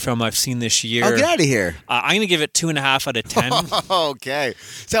worst horror film I've seen this year. Oh, get out of here! I'm going to give it 2.5 out of 10. Okay,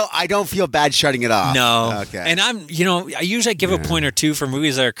 so I don't feel bad shutting it off. No, okay. And I usually give a point or two for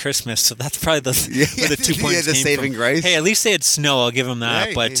movies that are Christmas, so that's probably where the 2 points the came saving from. grace. Hey, at least they had snow. I'll give them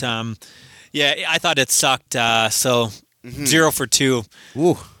that. Right. But I thought it sucked. So 0 for 2.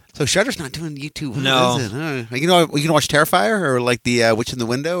 Ooh. So Shudder's not doing YouTube. No. You can watch Terrifier or like the Witch in the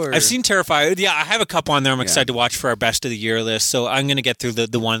Window? Or? I've seen Terrifier. Yeah, I have a couple on there I'm excited to watch for our best of the year list. So I'm going to get through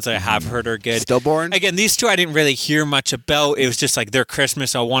the ones that I have heard are good. Stillborn? Again, these two I didn't really hear much about. It was just like they're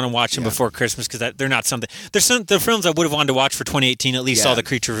Christmas. I want to watch them before Christmas because they're not something. There's the films I would have wanted to watch for 2018. At least all the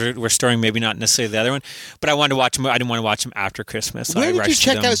Creatures Were Stirring, maybe not necessarily the other one. But I wanted to watch them. I didn't want to watch them after Christmas. So Where did you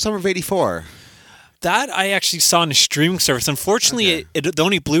check out Summer of '84? That I actually saw on a streaming service. Unfortunately, the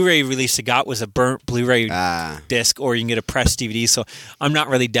only Blu-ray release it got was a burnt Blu-ray disc, or you can get a pressed DVD. So I'm not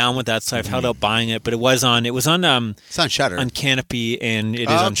really down with that. So I've held out buying it. But it was on it's on Shudder, on Canopy, and it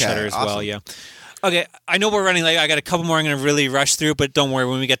is on Shudder as well. Yeah. Okay, I know we're running late. I got a couple more I'm going to really rush through, but don't worry.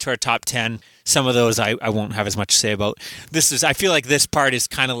 When we get to our top 10, some of those I won't have as much to say about. I feel like this part is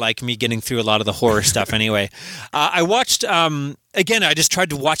kind of like me getting through a lot of the horror stuff anyway. I watched, again, I just tried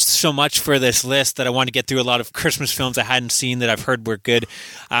to watch so much for this list that I wanted to get through a lot of Christmas films I hadn't seen that I've heard were good.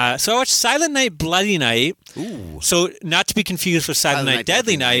 So I watched Silent Night, Bloody Night. Ooh. So not to be confused with Silent Night,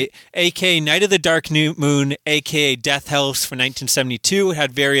 Deadly Night, a.k.a. Night of the Dark Moon, a.k.a. Death House for 1972. It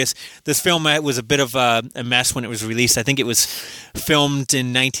had this film was a bit of a mess when it was released. I think it was filmed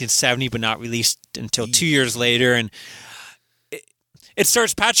in 1970 but not released until 2 years later. And it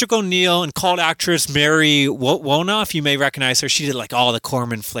stars Patrick O'Neill and cult actress Mary Wonoff. You may recognize her. She did like all the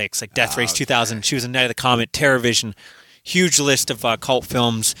Corman flicks, like Death Race 2000. She was in Night of the Comet, TerrorVision. Huge list of cult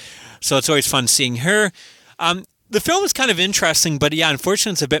films. So it's always fun seeing her. The film is kind of interesting, but yeah,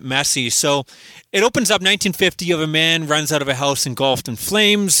 unfortunately it's a bit messy. So it opens up 1950 of a man runs out of a house engulfed in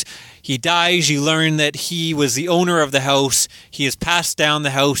flames. He dies. You learn that he was the owner of the house. He has passed down the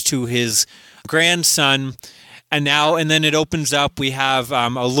house to his grandson. And then it opens up. We have a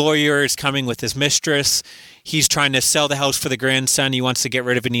lawyer is coming with his mistress. He's trying to sell the house for the grandson. He wants to get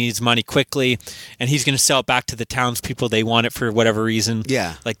rid of it. He needs money quickly. And he's going to sell it back to the townspeople. They want it for whatever reason.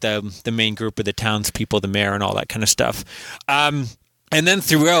 Yeah. Like the main group of the townspeople, the mayor and all that kind of stuff. And then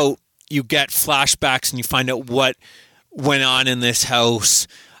throughout, you get flashbacks and you find out what went on in this house,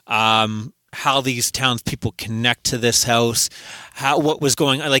 how these townspeople connect to this house, what was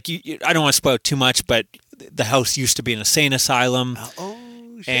going on. Like, I don't want to spoil too much, but the house used to be an insane asylum.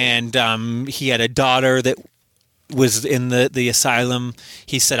 And he had a daughter that was in the asylum.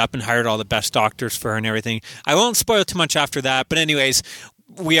 He set up and hired all the best doctors for her and everything. I won't spoil too much after that. But anyways,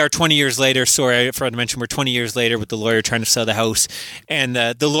 we are 20 years later. Sorry, I forgot to mention we're 20 years later with the lawyer trying to sell the house. And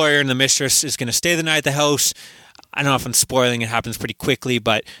the lawyer and the mistress is going to stay the night at the house. I don't know if I'm spoiling. It happens pretty quickly,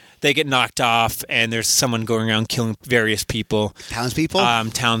 but they get knocked off, and there's someone going around killing various people. Townspeople?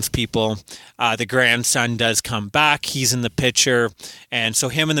 Townspeople. The grandson does come back. He's in the picture. And so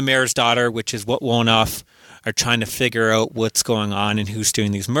him and the mayor's daughter, which is what Wonoff, are trying to figure out what's going on and who's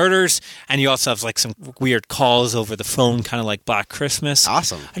doing these murders. And you also have like some weird calls over the phone, kind of like Black Christmas.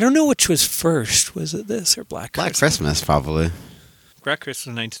 Awesome. I don't know which was first. Was it this or Black Christmas? Black Christmas, probably. Black Christmas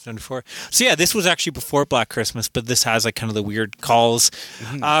in 1974. So yeah, this was actually before Black Christmas, but this has like kind of the weird calls.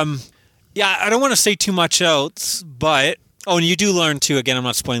 Mm-hmm. Yeah, I don't want to say too much else, but and you do learn too. Again, I'm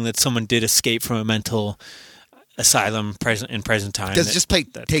not spoiling that someone did escape from a mental asylum in present time. Does it just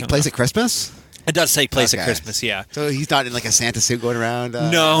take place at Christmas? It does take place at Christmas, yeah. So he's not in like a Santa suit going around?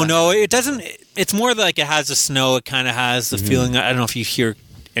 No, it doesn't. It's more like it has the snow. It kind of has the feeling. I don't know if you hear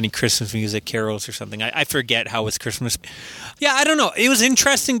any Christmas music, carols or something. I forget how it's Christmas. Yeah, I don't know. It was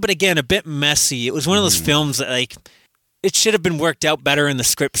interesting, but again, a bit messy. It was one of those films that like it should have been worked out better in the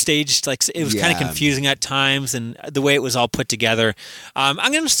script stage. Like it was kind of confusing at times, and the way it was all put together. I'm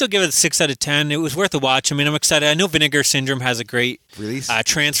going to still give it a 6 out of 10. It was worth a watch. I mean, I'm excited. I know Vinegar Syndrome has a great release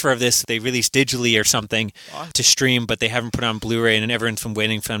transfer of this. They released digitally or something to stream, but they haven't put it on Blu-ray, and everyone's been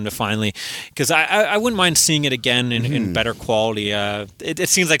waiting for them to finally. Because I wouldn't mind seeing it again in better quality. It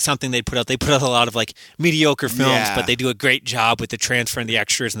seems like something they put out. They put out a lot of like mediocre films, but they do a great job with the transfer and the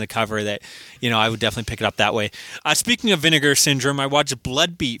extras and the cover. That I would definitely pick it up that way. Speaking of Vinegar Syndrome, I watched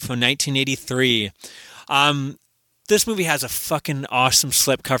Bloodbeat from 1983. This movie has a fucking awesome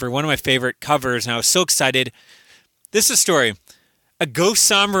slipcover, one of my favorite covers, and I was so excited. This is a story. A ghost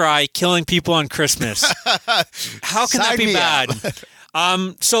samurai killing people on Christmas. How can that be bad?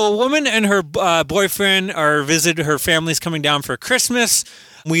 So a woman and her boyfriend her family's coming down for Christmas.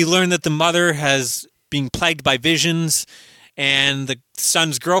 We learn that the mother has been plagued by visions, and the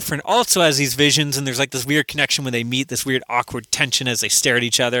son's girlfriend also has these visions, and there's like this weird connection when they meet, this weird awkward tension as they stare at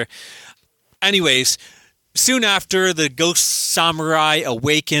each other. Anyways, soon after, the ghost samurai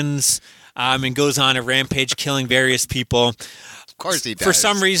awakens and goes on a rampage, killing various people. Of course he does. For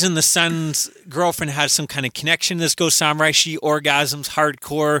some reason, the son's girlfriend has some kind of connection to this ghost samurai. She orgasms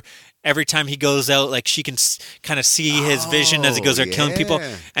hardcore every time he goes out. Like she can kind of see his vision as he goes out killing people,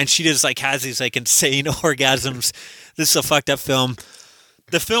 and she just like has these like insane orgasms. This is a fucked up film.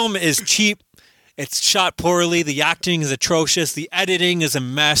 The film is cheap. It's shot poorly. The acting is atrocious. The editing is a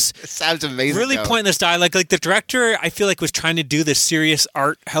mess. It sounds amazing. Really pointless dialogue. Like the director, I feel like was trying to do this serious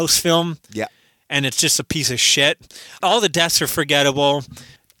art house film. Yeah. And it's just a piece of shit. All the deaths are forgettable.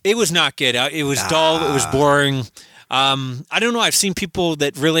 It was not good. It was dull. It was boring. I don't know. I've seen people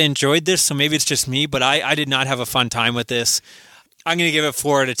that really enjoyed this, so maybe it's just me, but I did not have a fun time with this. I'm going to give it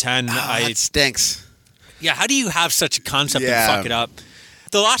 4 out of 10. That stinks. Yeah, how do you have such a concept Yeah. and fuck it up?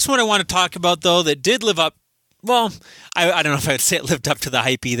 The last one I want to talk about, though, that did live up, well, I don't know if I would say it lived up to the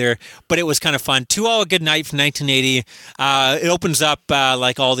hype either, but it was kind of fun. To All a Good Night from 1980. It opens up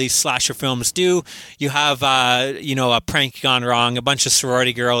like all these slasher films do. You have, a prank gone wrong, a bunch of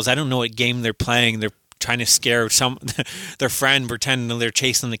sorority girls. I don't know what game they're playing. They're trying to scare their friend, pretending they're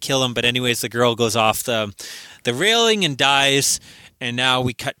chasing them to kill him. But anyways, the girl goes off the railing and dies. And now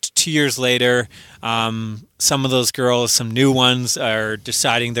we cut to 2 years later. Some of those girls, some new ones, are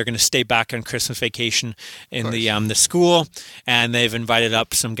deciding they're going to stay back on Christmas vacation in the school, and they've invited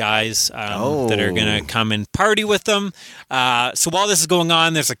up some guys that are going to come and party with them. So while this is going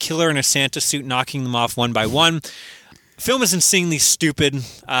on, there's a killer in a Santa suit knocking them off one by one. Film is insanely stupid.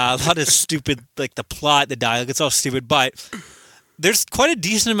 A lot of stupid, like the plot, the dialogue, it's all stupid, but there's quite a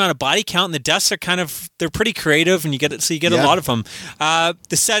decent amount of body count, and the deaths are they're pretty creative, and you get a lot of them.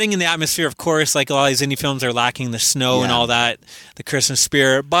 The setting and the atmosphere, of course, like a lot of these indie films, are lacking the snow and all that, the Christmas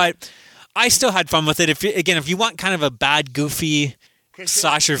spirit, but I still had fun with it. If you want kind of a bad, goofy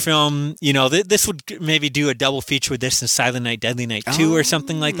slasher film, this would maybe do a double feature with this and Silent Night, Deadly Night 2 or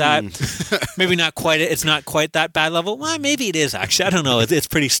something like that. Maybe not quite. It's not quite that bad level. Well, maybe it is, actually. I don't know. It's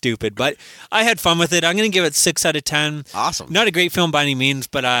pretty stupid, but I had fun with it. I'm going to give it 6 out of 10. Awesome. Not a great film by any means,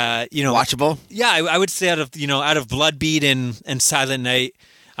 but watchable. Yeah, I would say out of Bloodbeat and Silent Night,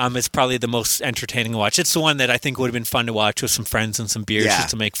 it's probably the most entertaining watch. It's the one that I think would have been fun to watch with some friends and some beers just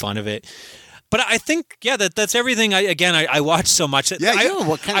to make fun of it. But I think, that's everything. I watched so much.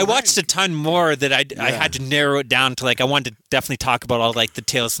 I watched a ton more that I had to narrow it down to, I wanted to definitely talk about all, the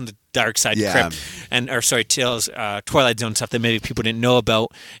Tales from the Dark Side Crypt, Tales, Twilight Zone stuff that maybe people didn't know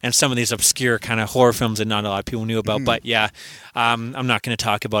about, and some of these obscure kind of horror films that not a lot of people knew about. But I'm not going to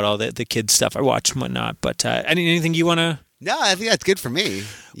talk about all the kids stuff I watched and whatnot. But anything you want to... No, I think that's good for me.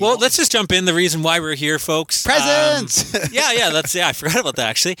 Well, let's just jump in. The reason why we're here, folks. Presents! I forgot about that,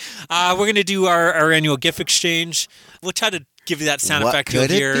 actually. We're going to do our annual gift exchange. We'll try to give you that sound effect you'll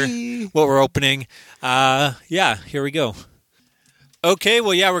hear, what we're opening. Here we go. Okay,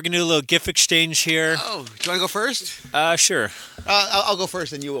 well, we're going to do a little gift exchange here. Oh, do you want to go first? Sure. I'll go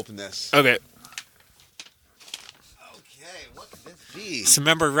first, and you open this. Okay. Be. So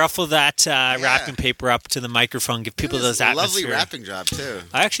remember, ruffle that wrapping paper up to the microphone. Give people those atmosphere. Lovely wrapping job too.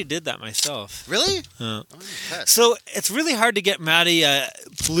 I actually did that myself. Really? So it's really hard to get Matty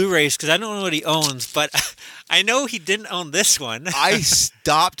Blu-rays because I don't know what he owns, but I know he didn't own this one. I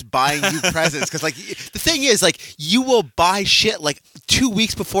stopped buying you presents because, the thing is, you will buy shit 2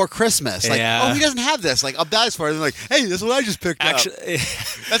 weeks before Christmas. He doesn't have this. I'll buy this for him. And hey, this is what I just picked up.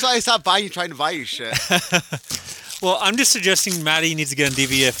 That's why I stopped trying to buy you shit. Well, I'm just suggesting Matty needs to get on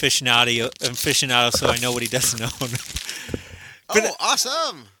DVD aficionado so I know what he doesn't own.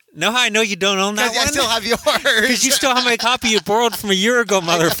 Awesome. Know how I know you don't own that one? I still have yours. Because you still have my copy you borrowed from a year ago,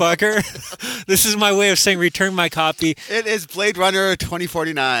 motherfucker. This is my way of saying return my copy. It is Blade Runner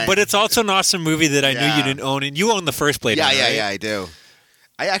 2049. But it's also an awesome movie that I knew you didn't own. And you own the first Blade Runner, right? Yeah, I do.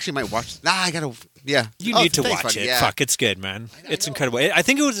 I actually might watch... I gotta... Yeah. You need to watch it. Yeah. Fuck, it's good, man. It's incredible. I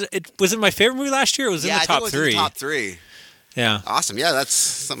think was it my favorite movie last year? It was in the top 3. In the top 3. Yeah. Awesome. Yeah, that's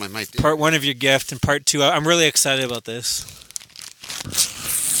something I might do. Part 1 of your gift and part 2. I'm really excited about this.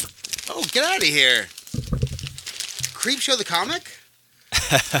 Oh, get out of here. Creepshow the comic?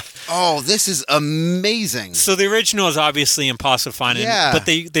 Oh, this is amazing. So the original is obviously impossible to find, but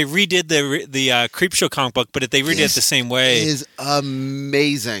they redid the Creepshow comic book, but they redid it the same way. It is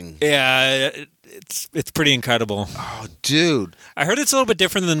amazing. Yeah, it's pretty incredible. Oh, dude. I heard it's a little bit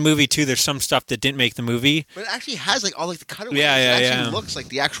different than the movie, too. There's some stuff that didn't make the movie. But it actually has, all the cutaways. Yeah. It actually looks like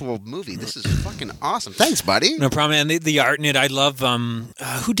the actual movie. This is fucking awesome. Thanks, buddy. No problem. And the art in it, I love,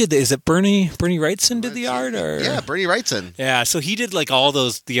 who did that? Is it Bernie Wrightson did the art? Or? Yeah, Bernie Wrightson. Yeah, so he did,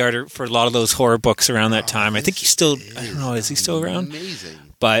 the art for a lot of those horror books around that time. I think he's still, I don't know, is he still around? Amazing.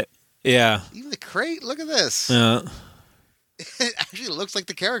 But, yeah. Even the crate, look at this. Yeah. It actually looks like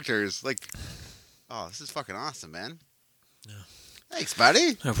the characters. Oh, this is fucking awesome, man. Yeah. Thanks,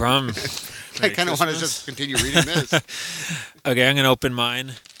 buddy. No problem. I kind of want to just continue reading this. Okay, I'm going to open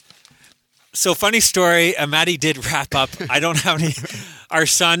mine. So, funny story. Maddie did wrap up. I don't have any. Our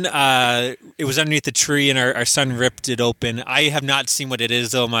son, it was underneath the tree, and our son ripped it open. I have not seen what it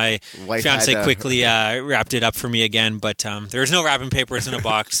is, though. My fiance quickly wrapped it up for me again, but there's no wrapping paper. It's in a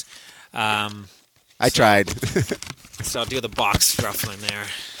box. I tried. So I'll do the box ruffling there.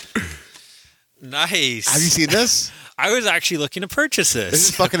 Nice. Have you seen this? I was actually looking to purchase this. This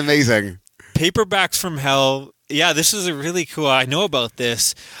is fucking amazing. Paperbacks from Hell. Yeah, this is a really cool. I know about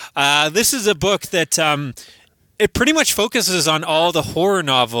this. This is a book that it pretty much focuses on all the horror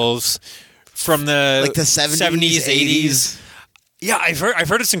novels from the 70s, 80s. Yeah, I've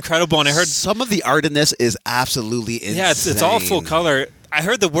heard it's incredible, and I heard some of the art in this is absolutely insane. Yeah, it's all full color. I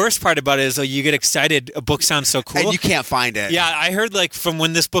heard the worst part about it is you get excited. A book sounds so cool, and you can't find it. Yeah, I heard from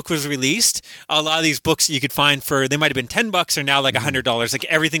when this book was released, a lot of these books you could find they might have been $10 or now $100. Like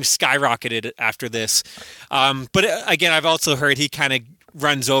everything skyrocketed after this. But again, I've also heard he kind of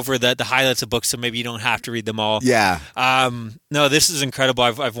runs over the highlights of books, so maybe you don't have to read them all. Yeah. No, this is incredible.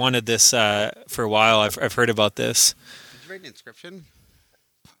 I've wanted this for a while. I've heard about this. Did you write an inscription?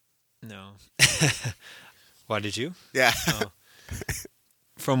 No. Why did you? Yeah. Oh.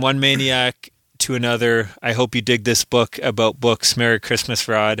 From one maniac to another, I hope you dig this book about books. Merry Christmas,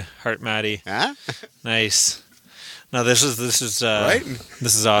 Rod. Heart, Maddie. Huh? Nice. No, this is right?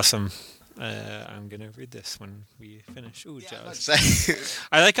 This is awesome. I'm gonna read this when we finish. Ooh, Jaws.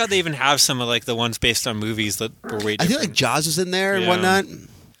 I like how they even have some of the ones based on movies that were way different. I feel like Jaws was in there and whatnot.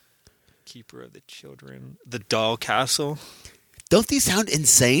 Keeper of the Children, The Doll Castle. Don't these sound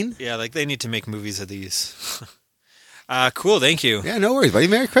insane? Yeah, they need to make movies of these. Cool, thank you. Yeah, no worries, buddy.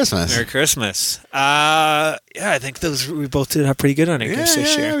 Merry Christmas. Merry Christmas. Yeah, I think we both did pretty good on it this year.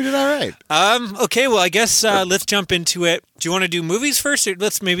 Yeah, we did all right. Okay, well, I guess let's jump into it. Do you want to do movies first, or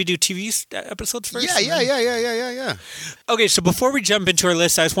let's maybe do TV episodes first? Yeah. Okay, so before we jump into our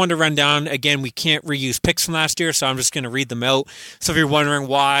list, I just wanted to run down, again, we can't reuse picks from last year, so I'm just going to read them out. So if you're wondering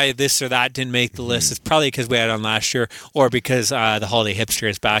why this or that didn't make the list, it's probably because we had it on last year, or because the Holiday Hipster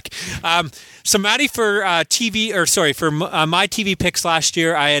is back. So Maddie, for my TV picks last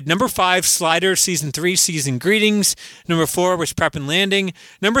year, I had number 5, Sliders, Season 3, Season Greetings. Number 4 was Prep and Landing.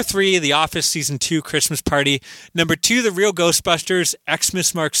 Number 3, The Office, Season 2, Christmas Party. Number 2, The Real Ghostbusters,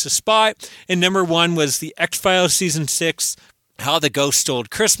 Xmas Marks the Spot. And number 1 was The X-Files, Season 6, How the Ghost Stole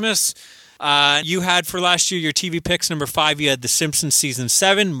Christmas. You had for last year your TV picks. Number 5, you had The Simpsons Season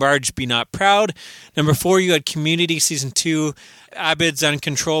 7, Marge Be Not Proud. Number 4, you had Community Season 2, Abed's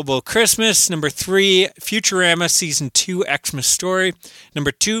Uncontrollable Christmas. Number 3, Futurama Season 2, Xmas Story.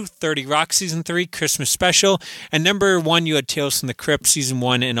 Number 2, 30 Rock Season 3, Christmas Special. And number 1, you had Tales from the Crypt Season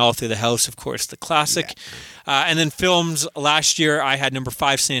 1 and All Through the House, of course, the classic. Yeah. And then films last year, I had number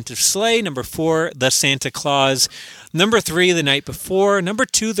 5, Santa's Sleigh. Number 4, The Santa Claus. Number 3, The Night Before. Number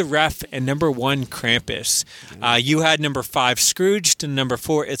 2, The Ref. And number 1, Krampus. You had number 5, Scrooged. And number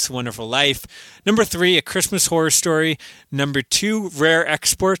 4, It's a Wonderful Life. Number 3, A Christmas Horror Story. Number 2, Rare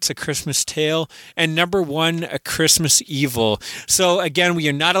Exports, A Christmas Tale. And number 1, A Christmas Evil. So again, we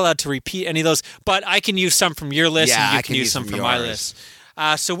are not allowed to repeat any of those, but I can use some from your list and you can use some from my list.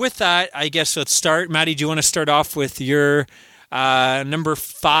 So with that, I guess let's start. Maddie, do you want to start off with your number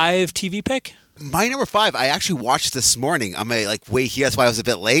 5 TV pick? My number 5, I actually watched this morning. I'm wait here. That's why I was a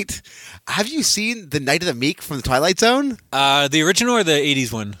bit late. Have you seen The Night of the Meek from The Twilight Zone? The original or the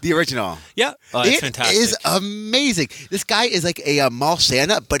 80s one? The original. Yeah. Oh, it's fantastic. It is amazing. This guy is a mall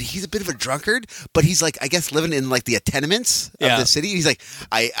Santa, but he's a bit of a drunkard. But he's I guess living in the tenements of the city. He's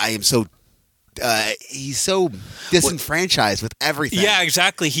I am so... he's so disenfranchised with everything. Yeah,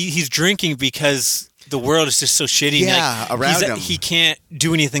 exactly. He's drinking because the world is just so shitty. Yeah, around him. He can't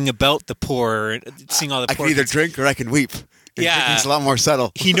do anything about the poor. Seeing all the poor. I can either drink or I can weep. Yeah, it's a lot more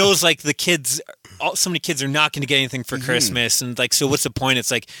subtle. He knows the kids. So many kids are not going to get anything for Christmas, and so what's the point?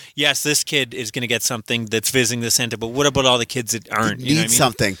 It's yes, this kid is going to get something that's visiting the Santa, but what about all the kids that aren't? Need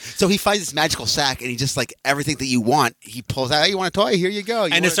something. So he finds this magical sack, and he just everything that you want, he pulls out. Hey, you want a toy? Here you go.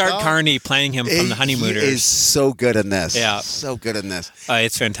 And it's Art Carney playing him from The Honeymooners. He is so good in this. Yeah, so good in this.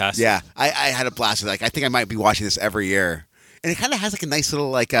 It's fantastic. Yeah, I had a blast with it. I think I might be watching this every year, and it kind of has a nice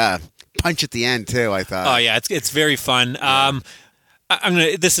little punch at the end too. I thought. Oh yeah, it's very fun. Yeah.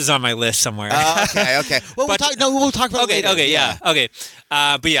 This is on my list somewhere. Okay. Well, we'll talk about it later. Okay.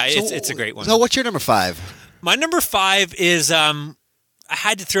 But yeah, it's a great one. So, what's your number 5? My number 5 is I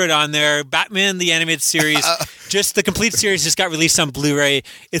had to throw it on there. Batman the Animated Series, just the complete series, just got released on Blu-ray.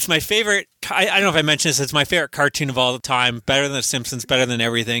 It's my favorite. I don't know if I mentioned this. It's my favorite cartoon of all the time. Better than The Simpsons. Better than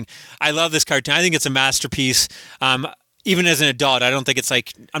everything. I love this cartoon. I think it's a masterpiece. Even as an adult, I don't think it's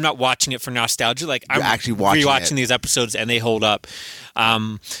I'm not watching it for nostalgia. I'm actually rewatching these episodes, and they hold up.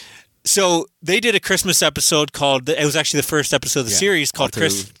 So they did a Christmas episode called. It was actually the first episode of the series called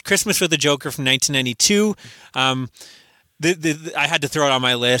Christmas with the Joker from 1992. I had to throw it on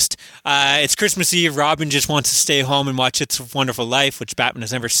my list. It's Christmas Eve. Robin just wants to stay home and watch It's a Wonderful Life, which Batman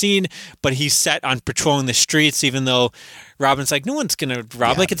has never seen, but he's set on patrolling the streets, even though Robin's like, no one's gonna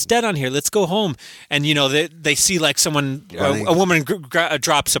rob. Yeah. Like, it's dead on here. Let's go home. And they see like someone, a woman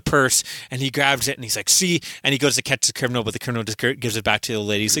drops a purse, and he grabs it, and he's like, see, and he goes to catch the criminal, but the criminal just gives it back to the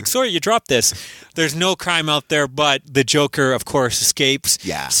lady. He's like, sorry, you dropped this. There's no crime out there, but the Joker, of course, escapes,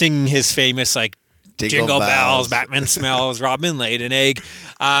 singing his famous like Jingle bells, Batman smells, Robin laid an egg.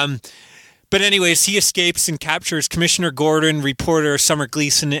 But anyways, he escapes and captures Commissioner Gordon, reporter Summer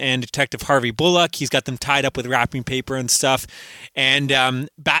Gleason, and Detective Harvey Bullock. He's got them tied up with wrapping paper and stuff. And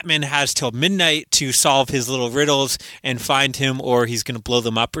Batman has till midnight to solve his little riddles and find him, or he's going to blow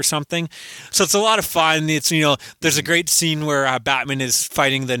them up or something. So it's a lot of fun. It's there's a great scene where Batman is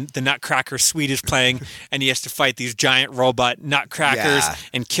fighting the Nutcracker suite is playing, and he has to fight these giant robot Nutcrackers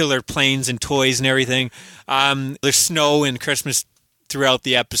and killer planes and toys and everything. There's snow and Christmas throughout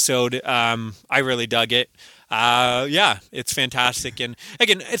the episode. I really dug it. It's fantastic. And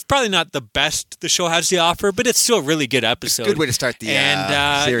again, it's probably not the best the show has to offer, but it's still a really good episode. Good way to start the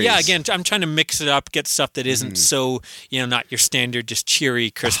series. Yeah, again, I'm trying to mix it up, get stuff that isn't so, not your standard, just cheery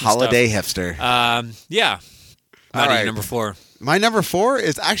Christmas holiday stuff. hipster. Yeah. All right. Number 4. My number 4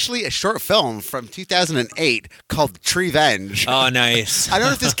 is actually a short film from 2008 called Treevenge. Oh, nice. I don't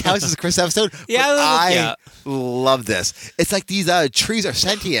know if this counts as a Christmas episode, but I love this. It's like these trees are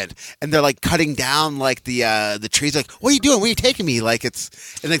sentient, and they're like cutting down like the trees. Like, what are you doing? Where are you taking me? Like and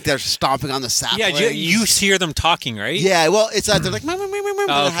like they're stomping on the saplings. Yeah, you hear them talking, right? Yeah, well, it's they're like, and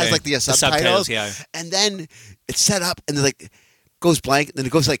it has like the subtitles. Yeah. And then it's set up, and they're like, goes blank, then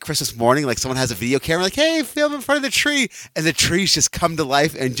it goes like Christmas morning, like someone has a video camera, like, hey, film in front of the tree, and the trees just come to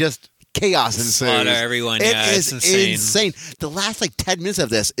life and just chaos ensues. Slaughter everyone. It is insane. The last like 10 minutes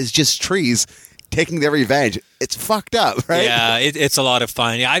of this is just trees taking their revenge. It's fucked up, right? Yeah, it's a lot of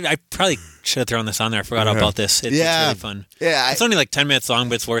fun. Yeah, I probably should have thrown this on there. I forgot about this. It's really fun. Yeah. It's only like 10 minutes long,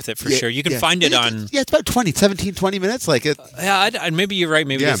 but it's worth it for sure. You can find it on... Yeah, it's about 20 minutes. Like it. Yeah, maybe you're right.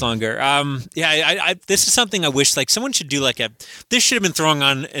 Maybe it's longer. This is something I wish like someone should do like this should have been thrown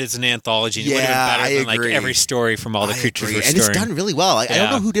on as an anthology. It would have been better than like every story from all the creatures we're and storing. it's done really well. I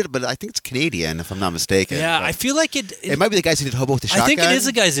don't know who did it, but I think it's Canadian, if I'm not mistaken. Yeah, but I feel like it might be the guys who did Hobo with the Shotgun. I think it is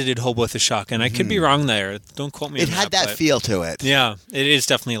the guys that did Hobo with the Shotgun. I could be wrong there. Don't quote me on that. It had that feel to it. Yeah, it is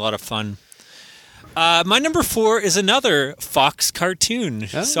definitely a lot of fun. My number 4 is another Fox cartoon.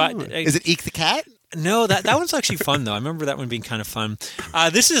 Oh. So is it Eek the Cat? No, that one's actually fun, though. I remember that one being kind of fun.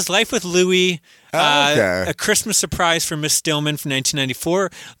 This is Life with Louie, a Christmas surprise for Miss Stillman from 1994.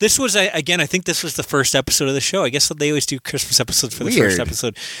 This was, again, I think this was the first episode of the show. I guess they always do Christmas episodes for the first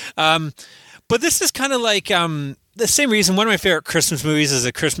episode. But this is kind of like... the same reason one of my favorite Christmas movies is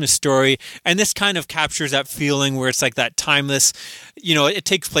A Christmas Story, and this kind of captures that feeling where it's like that timeless, it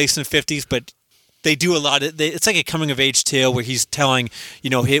takes place in the 50s, but they do a lot of, it's like a coming of age tale where he's telling,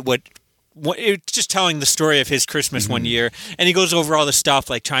 it's just telling the story of his Christmas one year, and he goes over all the stuff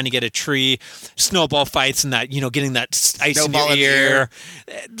like trying to get a tree, snowball fights, and that getting that ice snowball in your ear.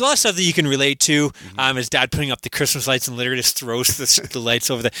 A lot of stuff that you can relate to. His dad putting up the Christmas lights and literally just throws the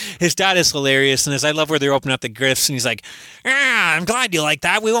lights over his dad is hilarious, and I love where they're opening up the gifts, and he's like, I'm glad you like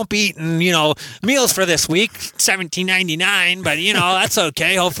that. We won't be eating meals for this week, $17.99, but that's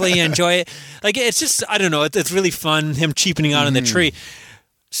okay. Hopefully you enjoy it. Like it's just I don't know. It's really fun. Him cheapening out on the tree.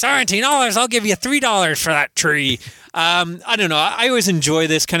 $17, I'll give you $3 for that tree. I don't know. I always enjoy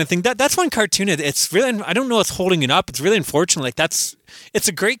this kind of thing. That's one cartoon. It's really, I don't know what's holding it up. It's really unfortunate. Like it's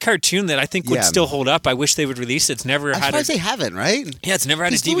a great cartoon that I think would still hold up. I wish they would release it. It's never had. They haven't, right? Yeah, it's never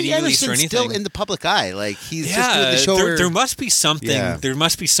had a DVD release or anything. Still in the public eye. Like he's just doing the show. There must be something. Yeah. There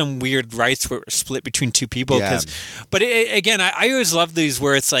must be some weird rights where it's split between two people. But again, I always love these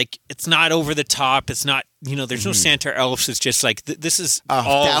where it's like it's not over the top. It's not. There's no Santa or elves. It's just like this is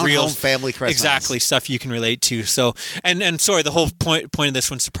all real family Christmas. Exactly, stuff you can relate to. So, and sorry, the whole point of this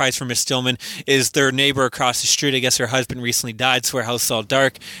one, surprise for Miss Stillman, is their neighbor across the street. I guess her husband recently died, so her house is all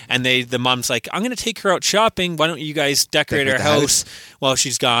dark. And the mom's like, I'm going to take her out shopping. Why don't you guys decorate her house while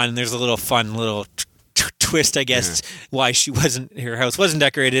she's gone? And there's a little fun twist, I guess, why her house wasn't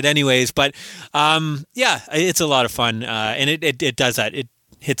decorated anyways. But it's a lot of fun, and it does that. It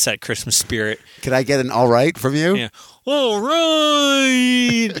hits that Christmas spirit. Could I get an all right from you? Yeah. All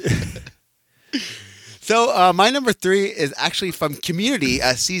right. So my number 3 is actually from Community,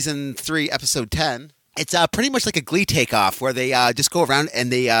 season 3, episode 10. It's pretty much like a Glee takeoff where they just go around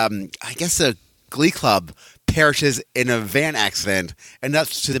and they, I guess the Glee Club perishes in a van accident, and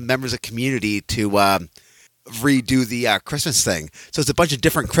that's to the members of Community to redo the Christmas thing. So it's a bunch of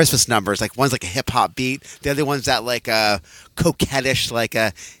different Christmas numbers. Like one's like a hip hop beat, the other one's that like coquettish like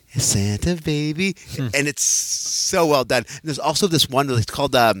a Santa baby, and it's so well done. And there's also this one that's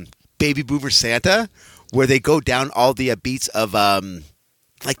called Baby Boomer Santa, where they go down all the beats of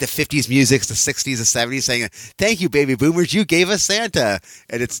like the 50s music, the 60s, the 70s, saying, "Thank you, baby boomers, you gave us Santa,"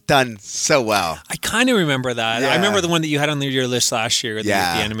 and it's done so well. I kind of remember that. Yeah. I remember the one that you had on your list last year, the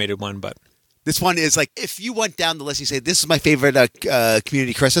animated one, but. This one is like, if you went down the list, you say, "This is my favorite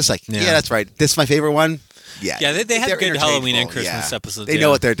community Christmas." Like, yeah, that's right. This is my favorite one. Yeah, they have they're good Halloween and interchangeable. Christmas episodes. They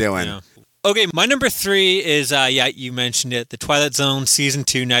know what they're doing. Yeah. Okay, my number 3 is, you mentioned it, The Twilight Zone, Season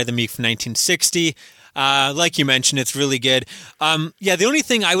 2, Night of the Meek from 1960. Like you mentioned, it's really good. The only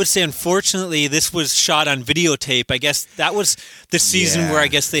thing I would say, unfortunately, this was shot on videotape. I guess that was the season where I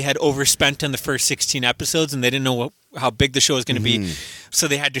guess they had overspent on the first 16 episodes and they didn't know how big the show was going to be. So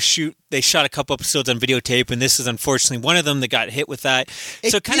they had to they shot a couple episodes on videotape, and this is unfortunately one of them that got hit with that.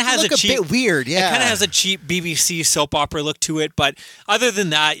 So it kind of has a bit weird, It kind of has a cheap BBC soap opera look to it, but other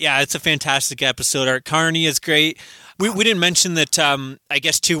than that, it's a fantastic episode. Art Carney is great. We didn't mention that, I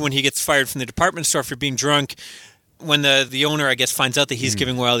guess, too, when he gets fired from the department store for being drunk, when the owner, I guess, finds out that he's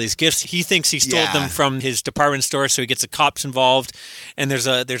giving away all these gifts, he thinks he stole them from his department store, so he gets the cops involved, and there's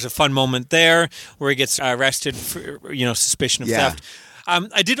a fun moment there where he gets arrested for, suspicion of theft.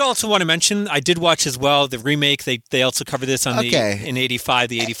 I did also want to mention, I did watch as well the remake. They also covered this on in 85,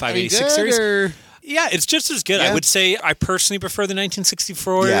 the 85-86 series. Yeah, it's just as good. I would say I personally prefer the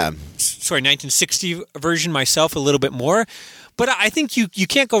 1960 version myself a little bit more. But I think you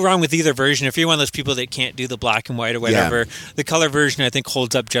can't go wrong with either version. If you're one of those people that can't do the black and white or whatever, the color version I think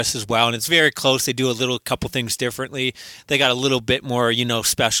holds up just as well. And it's very close. They do a couple things differently. They got a little bit more,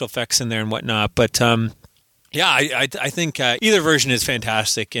 special effects in there and whatnot. But I think either version is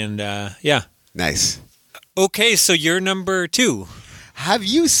fantastic. And Nice. Okay, so you're number 2. Have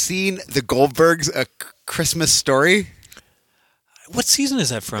you seen The Goldbergs, A Christmas Story? What season is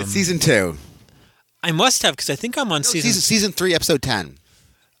that from? It's season 2. I must have, because I think I'm on season 3, episode 10.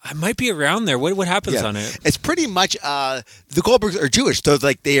 I might be around there. What happens on it? It's pretty much the Goldbergs are Jewish, so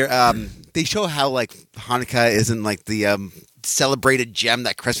like they show how like Hanukkah isn't like the celebrated gem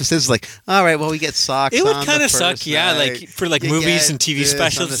that Christmas is. Like, all right, well, we get socks. It would kind of suck, like for like movies and TV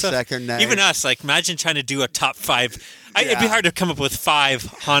specials and stuff. Even us, like imagine trying to do a top 5. It'd be hard to come up with 5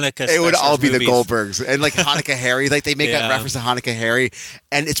 Hanukkah. It would all be movies. The Goldbergs and like Hanukkah Harry. Like they make a reference to Hanukkah Harry,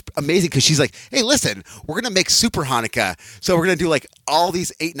 and it's amazing because she's like, "Hey, listen, we're gonna make Super Hanukkah. So we're gonna do like all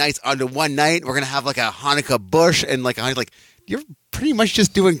these 8 nights onto one night. We're gonna have like a Hanukkah bush and like you're pretty much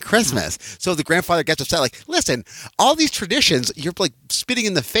just doing Christmas." So the grandfather gets upset, like, "Listen, all these traditions, you're like spitting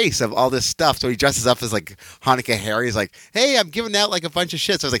in the face of all this stuff." So he dresses up as like Hanukkah Harry. He's like, "Hey, I'm giving out like a bunch of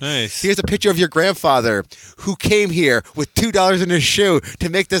shit." So I was like, nice. "Here's a picture of your grandfather who came here with $2 in his shoe to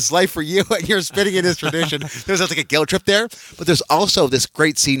make this life for you, and you're spitting in his tradition." There's like a guilt trip there, but there's also this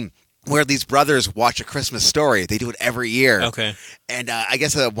great scene where these brothers watch A Christmas Story. They do it every year. Okay. And I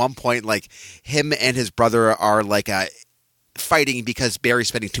guess at one point, like him and his brother are like fighting because Barry's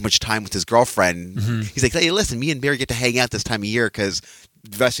spending too much time with his girlfriend. He's like, "Hey, listen, me and Barry get to hang out this time of year because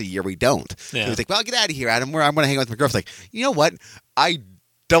the rest of the year we don't." Yeah. So he's like, "Well, get out of here, Adam. I'm going to hang out with my girlfriend." Like, you know what? I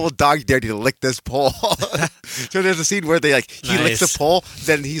double dog dare you to lick this pole. So there's a scene where he licks the pole.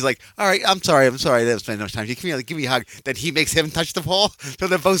 Then he's like, "All right, I'm sorry. I didn't spend enough time. Give me a hug." Then he makes him touch the pole. So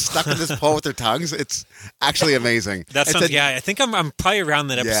they're both stuck in this pole with their tongues. It's actually amazing. I think I'm probably around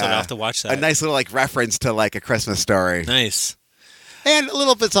that episode. I'll have to watch that. A nice little like reference to like A Christmas Story. Nice. And a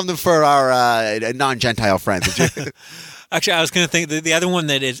little bit something for our non-Gentile friends. Actually, I was going to think the other one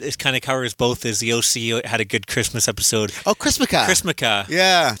that is kind of covers both is the OC had a good Christmas episode. Oh, Christmaka.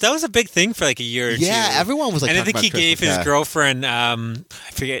 Yeah. That was a big thing for like a year or two. Yeah, everyone was like, and I think he gave his girlfriend, I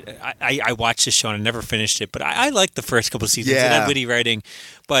forget, I watched this show and I never finished it, but I liked the first couple of seasons. It had witty writing.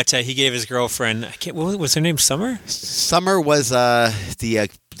 But he gave his girlfriend, what was her name, Summer? Summer was the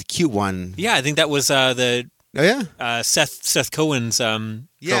cute one. Yeah, I think that was the... Oh, yeah? Seth Cohen's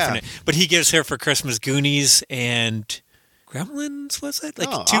girlfriend. But he gives her for Christmas Goonies and Gremlins, was it?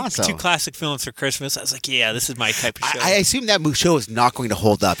 Like two classic films for Christmas. I was like, yeah, this is my type of show. I assume that show is not going to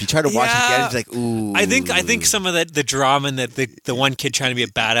hold up. You try to watch it again, it's like, ooh. I think some of the drama and the one kid trying to be a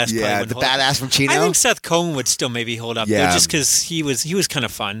badass. Yeah, the badass from Chino. I think Seth Cohen would still maybe hold up, though, just because he was kind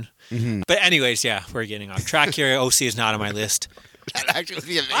of fun. Mm-hmm. But anyways, we're getting off track here. OC is not on my list. That actually would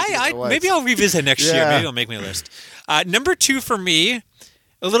be amazing. Maybe I'll revisit next year. Maybe I'll make my list. Number 2 for me,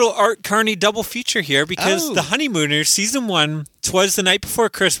 a little Art Carney double feature here because The Honeymooners, season 1, 'Twas the Night Before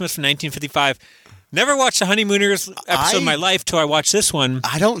Christmas from 1955. Never watched The Honeymooners episode in my life till I watched this one.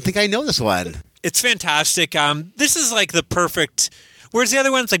 I don't think I know this one. It's fantastic. This is like the perfect. Whereas the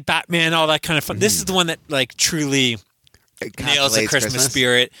other one's like Batman, all that kind of fun. This is the one that like truly nails the Christmas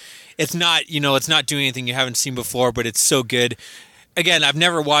spirit. It's not, it's not doing anything you haven't seen before, but it's so good. again, I've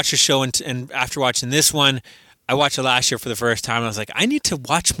never watched a show, and after watching this one, I watched it last year for the first time. And I was like, I need to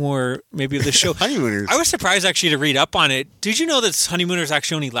watch more maybe of the show. Honeymooners. I was surprised actually to read up on it. Did you know that Honeymooners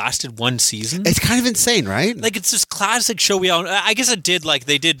actually only lasted one season? It's kind of insane, right? Like, it's this classic show we all... I guess it did, like,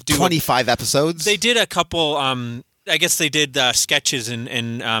 they did do... 25 episodes? They did a couple... I guess they did sketches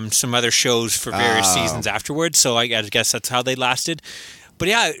and some other shows for various seasons afterwards, so I guess that's how they lasted. But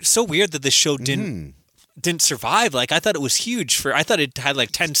yeah, it's so weird that this show didn't survive. Like, I thought it was huge. I thought it had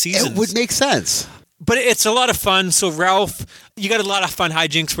like 10 seasons. It would make sense. But it's a lot of fun. So Ralph, you got a lot of fun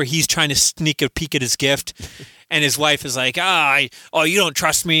hijinks where he's trying to sneak a peek at his gift. And his wife is like, you don't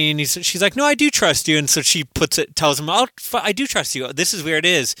trust me. And she's like, no, I do trust you. And so she tells him, I do trust you. This is where it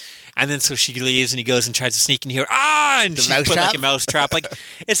is. And then so she leaves and he goes and tries to sneak and and she put like a mouse trap. Like,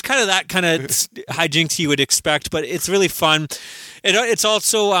 it's kind of that kind of hijinks you would expect, but it's really fun. It's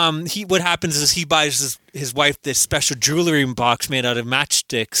also, what happens is he buys his wife this special jewelry box made out of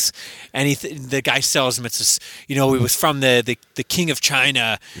matchsticks, and the guy sells him. It's this, it was from the king of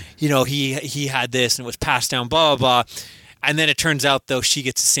China. He had this and it was passed down, blah, blah, blah. And then it turns out, though, she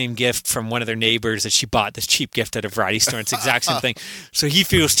gets the same gift from one of their neighbors that she bought this cheap gift at a variety store. It's the exact same thing. So he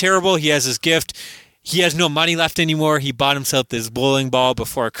feels terrible. He has his gift. He has no money left anymore. He bought himself this bowling ball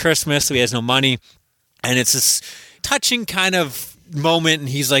before Christmas, so he has no money. And it's this touching kind of moment, and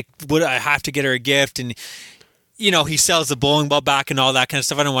he's like, "Would I have to get her a gift?" And he sells the bowling ball back and all that kind of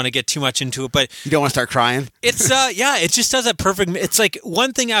stuff. I don't want to get too much into it, but you don't want to start crying. It's it just does that perfect. It's like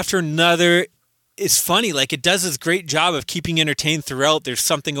one thing after another. It's funny, like it does this great job of keeping entertained throughout. There's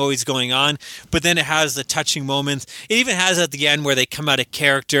something always going on, but then it has the touching moments. It even has at the end where they come out of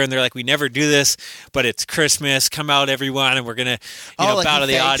character and they're like, "We never do this, but it's Christmas. Come out, everyone, and we're gonna, bow to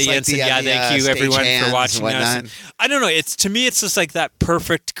the audience." Like thank you everyone for watching us. I don't know. To me, it's just like that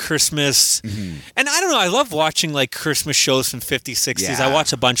perfect Christmas. Mm-hmm. And I don't know. I love watching like Christmas shows from 50s, 60s. Yeah. I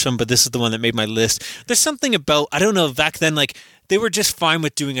watch a bunch of them, but this is the one that made my list. There's something about, I don't know, back then, like. They were just fine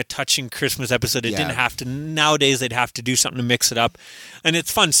with doing a touching Christmas episode. It didn't have to. Nowadays, they'd have to do something to mix it up. And it's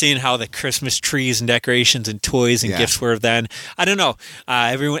fun seeing how the Christmas trees and decorations and toys and gifts were then. I don't know.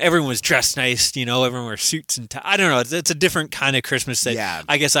 Everyone was dressed nice. Everyone wore suits and I don't know. It's a different kind of Christmas that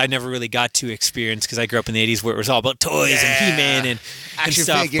I guess I never really got to experience because I grew up in the 80s where it was all about toys and He-Man and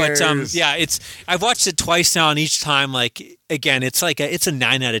stuff. Figures. But I've watched it twice now, and each time, like, again, it's like it's a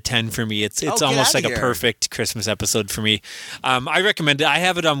 9 out of 10 for me. It's almost like a perfect Christmas episode for me. I recommend it. I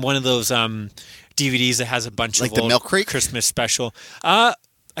have it on one of those DVDs that has a bunch like of the old Mill Creek Christmas special. I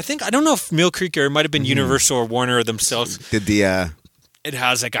don't know if Mill Creek or it might have been Universal or Warner themselves. Did the It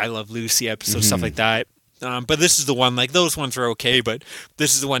has like I Love Lucy episode, stuff like that. But this is the one. Like those ones are okay, but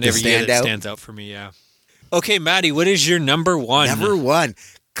this is the one every year that stands out for me. Yeah. Okay, Maddie, what is your number one? Number one,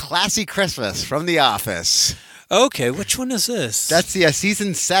 Classy Christmas from The Office. Okay, which one is this? That's the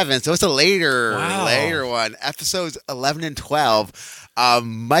season 7, so it's a later one. Episodes 11 and 12.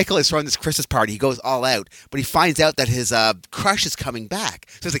 Michael is throwing this Christmas party. He goes all out, but he finds out that his crush is coming back.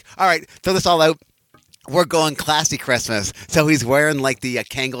 So he's like, all right, throw this all out. We're going classy Christmas. So he's wearing like the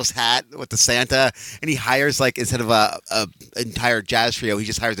Kangles hat with the Santa, and he hires like instead of a entire jazz trio, he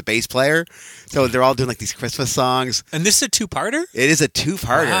just hires a bass player. So they're all doing like these Christmas songs. And this is a two-parter? It is a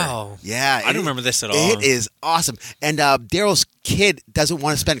two-parter. Wow. Yeah. I don't remember this at all. It is awesome. And Daryl's kid doesn't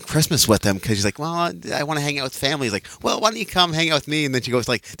want to spend Christmas with him because he's like, well, I want to hang out with family. He's like, well, why don't you come hang out with me? And then she goes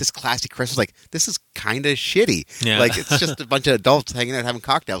like, this classy Christmas. Like, this is kind of shitty. Yeah. Like, it's just a bunch of adults hanging out having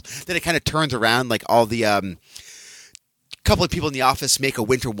cocktails. Then it kind of turns around like all the couple of people in the office make a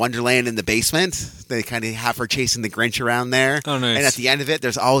winter wonderland in the basement. They kind of have her chasing the Grinch around there. Oh, nice. And at the end of it,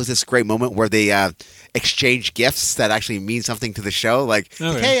 there's always this great moment where they exchange gifts that actually mean something to the show. Like,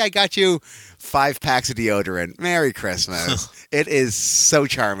 hey, I got you 5 packs of deodorant. Merry Christmas. It is so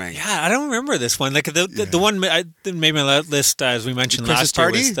charming. Yeah, I don't remember this one. Like the one I made my list as we mentioned Christmas last year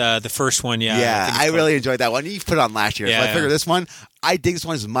party? was the first one. Yeah, Yeah, I really enjoyed that one. You've put it on last year, so I figured this one. I dig this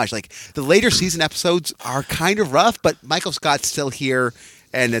one as much. Like the later season episodes are kind of rough, but Michael Scott's still here,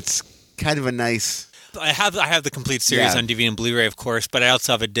 and it's kind of a nice. I have the complete series on DVD and Blu-ray, of course, but I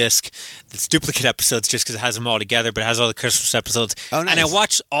also have a disc that's duplicate episodes just because it has them all together, but it has all the Christmas episodes. Oh, nice. And I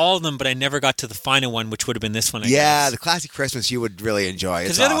watched all of them, but I never got to the final one, which would have been this one, I guess. guess. The classic Christmas you would really enjoy.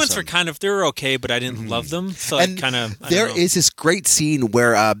 Because the other ones were they were okay, but I didn't love them. So and there is this great scene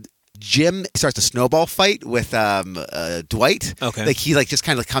where Jim starts a snowball fight with Dwight. Okay. Like he just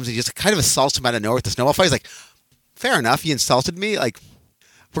kind of comes and just kind of assaults him out of nowhere with the snowball fight. He's like, fair enough, you insulted me. Like,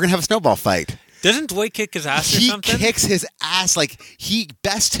 we're going to have a snowball fight. Doesn't Dwight kick his ass or He something? kicks his ass like he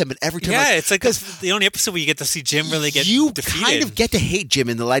bests him at every turn. Yeah, it's like the only episode where you get to see Jim really get you defeated. kind of get to hate Jim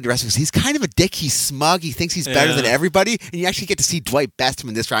in the light rest because he's kind of a dick. He's smug. He thinks he's better than everybody, and you actually get to see Dwight best him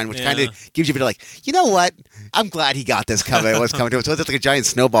in this round, which kind of gives you a bit of like, you know what? I'm glad he got this coming. What's coming to him? So it's like a giant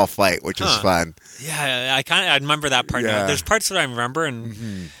snowball fight, which is fun. Yeah, I remember that part now. Yeah. There's parts that I remember,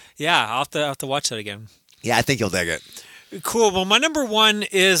 and I'll have to watch that again. Yeah, I think you'll dig it. Cool. Well, my number one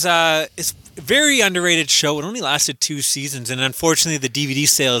is a very underrated show. It only lasted 2 seasons, and unfortunately, the DVD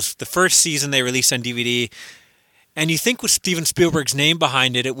sales, the first season they released on DVD, and you think with Steven Spielberg's name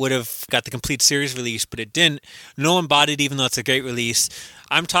behind it, it would have got the complete series release, but it didn't. No one bought it, even though it's a great release.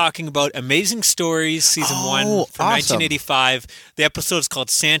 I'm talking about Amazing Stories, season 1 from awesome. 1985. The episode is called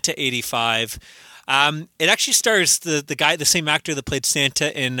Santa 85. It actually stars the same actor that played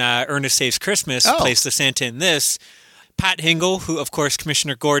Santa in Ernest Saves Christmas, plays the Santa in this. Pat Hingle, who, of course,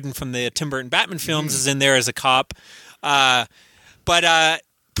 Commissioner Gordon from the Tim Burton Batman films, is in there as a cop. But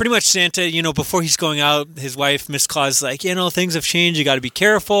pretty much Santa, before he's going out, his wife, Miss Claus, is like, things have changed. You got to be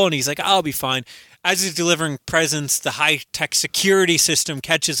careful. And he's like, I'll be fine. As he's delivering presents, the high-tech security system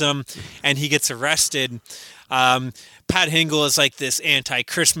catches him, and he gets arrested. Pat Hingle is like this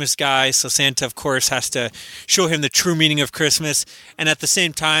anti-Christmas guy, so Santa, of course, has to show him the true meaning of Christmas. And at the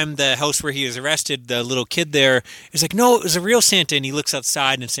same time, the house where he is arrested, the little kid there is like, no, it was a real Santa. And he looks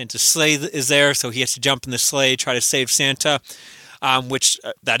outside, and Santa's sleigh is there, so he has to jump in the sleigh, try to save Santa, which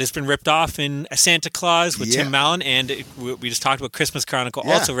that has been ripped off in Santa Claus with Tim Allen. And we just talked about Christmas Chronicle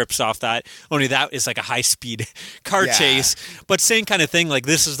also rips off that, only that is like a high-speed car chase. But same kind of thing. Like,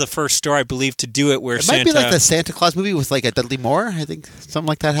 this is the first store, I believe, to do it where It Santa... might be like the Santa Claus movie with like a Dudley Moore. I think something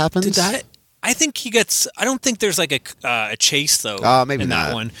like that happens. I think he gets... I don't think there's like a chase, though, maybe in not.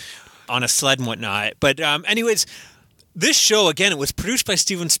 that one, on a sled and whatnot. But anyways... This show, again, it was produced by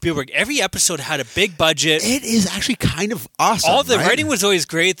Steven Spielberg. Every episode had a big budget. It is actually kind of awesome. All the writing was always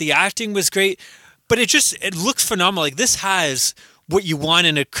great. The acting was great. But it looks phenomenal. Like, this has what you want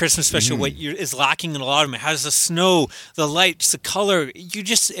in a Christmas special, what is lacking in a lot of them. It has the snow, the lights, the color.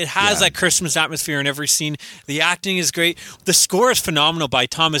 It has that Christmas atmosphere in every scene. The acting is great. The score is phenomenal by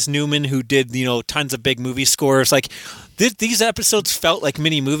Thomas Newman, who did, tons of big movie scores. Like, these episodes felt like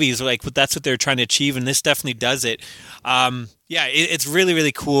mini movies. Like, that's what they're trying to achieve, and this definitely does it. It's really,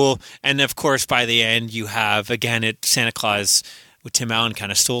 really cool. And, of course, by the end, you have, again, Santa Claus with Tim Allen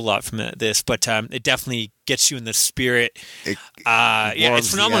kind of stole a lot from this, but it definitely gets you in the spirit. It's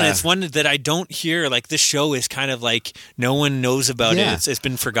phenomenal. Yeah. It's one that I don't hear. Like, this show is kind of like no one knows about it. It's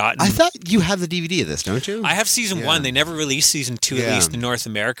been forgotten. I thought you have the DVD of this, don't you? I have season 1. They never released season 2, at least in North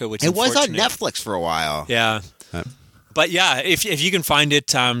America, which it was on Netflix for a while. Yeah. But if you can find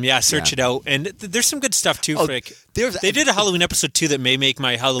it, search it out. And there's some good stuff too. They did a Halloween episode too that may make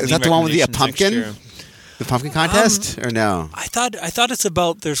my Halloween. Is that the one with the recommendations pumpkin? The pumpkin contest or no? I thought it's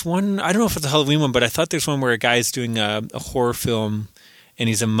about. There's one. I don't know if it's a Halloween one, but I thought there's one where a guy's doing a horror film, and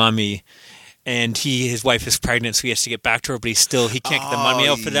he's a mummy. And his wife is pregnant, so he has to get back to her, but he can't get the mummy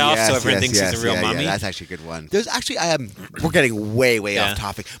outfit off, so everyone thinks he's a real mummy. Yeah, that's actually a good one. There's actually, we're getting way off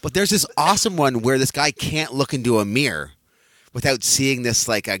topic, but there's this awesome one where this guy can't look into a mirror without seeing this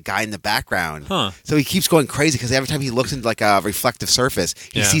like a guy in the background. So he keeps going crazy because every time he looks into like a reflective surface,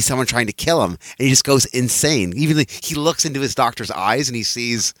 he sees someone trying to kill him, and he just goes insane. Even he looks into his doctor's eyes and he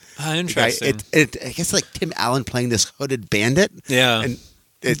sees. Interesting. I guess like Tim Allen playing this hooded bandit. Yeah. And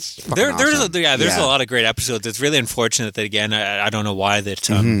it's there's awesome. a lot of great episodes. It's really unfortunate that, again, I don't know why that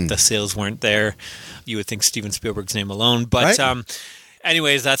the sales weren't there. You would think Steven Spielberg's name alone, but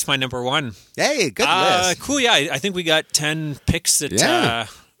anyways, that's my number 1. Hey, good list. Cool. Yeah, I think we got 10 picks that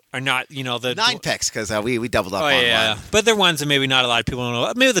are not the 9 picks because we doubled up on one. But they're ones that maybe not a lot of people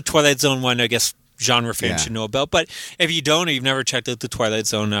know. Maybe the Twilight Zone one, I guess. Genre fans should know about, but if you don't or you've never checked out the Twilight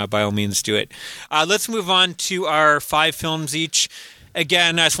Zone, by all means do it. Let's move on to our 5 films each.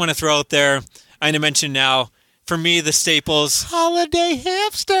 Again, I just want to throw out there, I'm going to mention now, for me, the staples. Holiday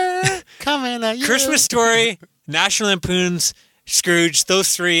hipster coming at you. Christmas Story, National Lampoon's, Scrooge.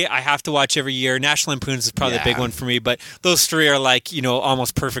 Those 3 I have to watch every year. National Lampoon's is probably the big one for me, but those 3 are like,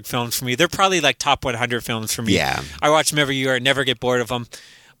 almost perfect films for me. They're probably like top 100 films for me. Yeah. I watch them every year. I never get bored of them.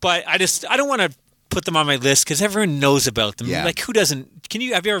 But I don't want to put them on my list because everyone knows about them. Like, who doesn't? Have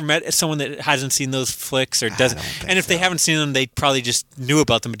you ever met someone that hasn't seen those flicks or doesn't? And if they haven't seen them, they probably just knew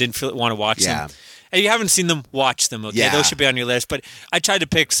about them but didn't want to watch them. And if you haven't seen them, watch them. Okay, those should be on your list. But I tried to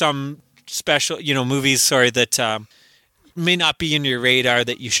pick some special, movies. That may not be in your radar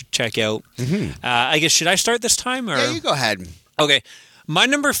that you should check out. I guess, should I start this time? Or? Yeah, you go ahead. Okay, my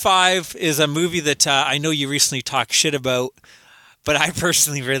number 5 is a movie that I know you recently talked shit about. but I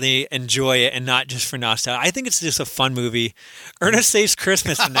personally really enjoy it, and not just for nostalgia. I think it's just a fun movie. Ernest Saves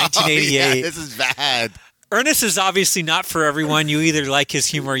Christmas in 1988. Yeah, this is bad. Ernest is obviously not for everyone. You either like his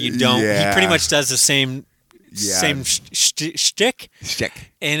humor or you don't. Yeah. He pretty much does the same shtick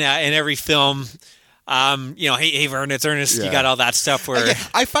in every film. Hey Ernest, you got all that stuff where Okay,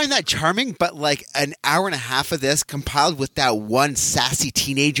 I find that charming, but like an hour and a half of this compiled with that one sassy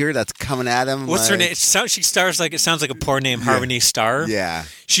teenager that's coming at him. What's her name? She stars like, it sounds like a poor name, Harmony Starr. Yeah.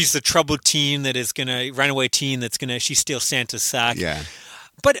 She's the troubled teen that is gonna runaway teen that's gonna she steals Santa's sack. Yeah.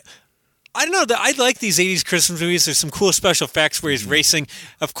 But I don't know. I like these 80s Christmas movies. There's some cool special effects where he's racing.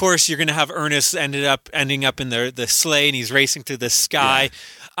 Of course, you're going to have Ernest ending up in the sleigh, and he's racing through the sky.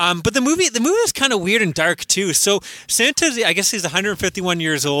 Yeah. But the movie is kind of weird and dark too. So Santa, I guess he's 151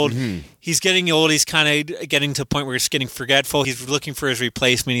 years old. Mm-hmm. He's getting old. He's kind of getting to a point where he's getting forgetful. He's looking for his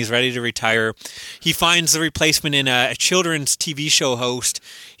replacement. He's ready to retire. He finds the replacement in a children's TV show host.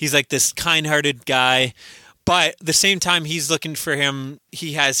 He's like this kind-hearted guy. But at the same time, he's looking for him.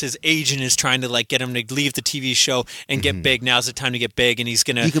 He has his agent is trying to like get him to leave the TV show and get big. Now's the time to get big, and he's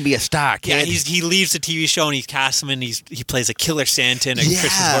gonna. You can be a star, kid. Yeah, he leaves the TV show and he casts him, and he plays a killer Santa in a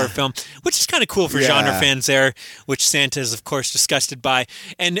Christmas horror film, which is kind of cool for genre fans there. Which Santa is, of course, disgusted by,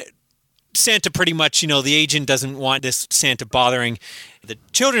 and Santa pretty much, the agent doesn't want this Santa bothering the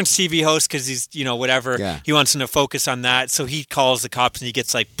children's TV host because he's, whatever. Yeah. He wants him to focus on that. So he calls the cops and he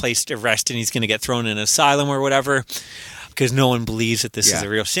gets placed arrested and he's going to get thrown in an asylum or whatever because no one believes that this is a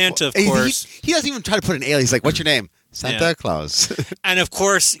real Santa, of course. He doesn't even try to put an alien. He's like, what's your name? Santa Claus. And of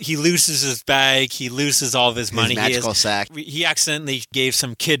course, he loses his bag. He loses all of his money. His magical sack. He accidentally gave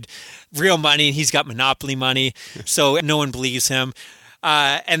some kid real money and he's got Monopoly money. So no one believes him.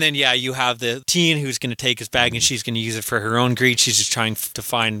 And then, you have the teen who's going to take his bag and she's going to use it for her own greed. She's just trying to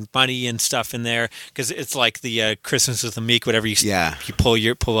find money and stuff in there because it's like the Christmas with the Meek, whatever you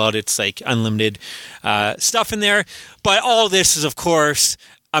pull out, it's like unlimited stuff in there. But all this is, of course,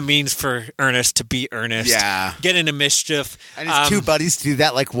 a means for Ernest to be Ernest. Yeah. Get into mischief. And his two buddies do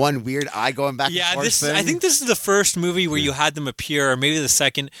that like one weird eye going back and forth thing. I think this is the first movie where you had them appear, or maybe the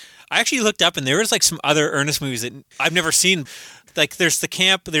second. I actually looked up and there was like some other Ernest movies that I've never seen. Like there's the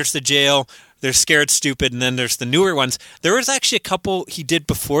camp, there's the jail, there's Scared Stupid, and then there's the newer ones. There was actually a couple he did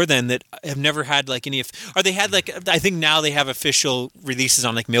before then that have never had like any of, or they had like, I think now they have official releases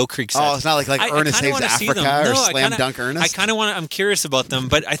on like Mill Creek sets. Oh, it's not like Ernest Saves Africa or Slam Dunk Ernest? I'm curious about them,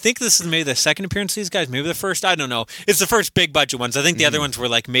 but I think this is maybe the second appearance of these guys, maybe the first, I don't know. It's the first big budget ones. I think the other ones were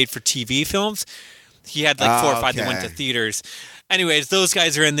like made for TV films. He had like 4 or 5 that went to theaters. Anyways, those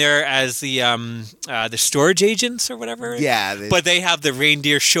guys are in there as the storage agents or whatever. Yeah. But they have the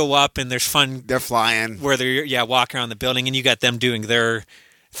reindeer show up and there's fun. They're flying. Where they're walking around the building and you got them doing their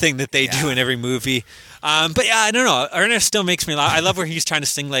thing that they do in every movie. But I don't know. Ernest still makes me laugh. I love where he's trying to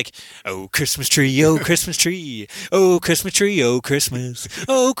sing like, oh, Christmas tree, oh, Christmas tree, oh, Christmas tree, oh, Christmas,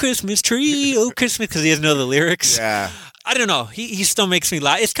 oh, Christmas tree, oh, Christmas, because he doesn't know the lyrics. Yeah. I don't know. He still makes me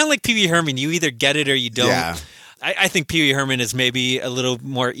laugh. It's kind of like Pee Wee Herman. You either get it or you don't. Yeah. I think Pee Wee Herman is maybe a little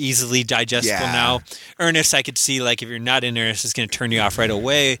more easily digestible now. Ernest, I could see, like, if you're not in Ernest, it's going to turn you off right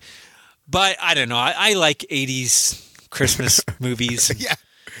away. But I don't know. I like 80s Christmas movies. Yeah.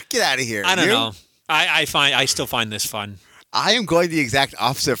 Get out of here. I don't know. I still find this fun. I am going the exact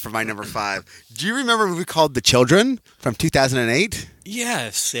opposite for my number 5. Do you remember a movie called The Children from 2008?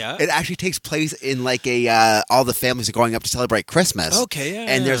 Yes, yeah. It actually takes place in like all the families are going up to celebrate Christmas. Okay, yeah.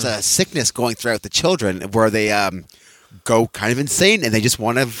 And there's a sickness going throughout the children where they go kind of insane and they just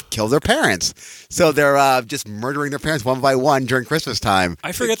want to kill their parents. So they're just murdering their parents one by one during Christmas time.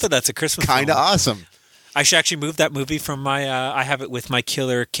 I forget that's a Christmas kind of awesome. I should actually move that movie from my. I have it with my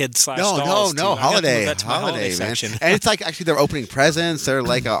killer kid / dolls. No, holiday man. Section. And it's like actually they're opening presents. They're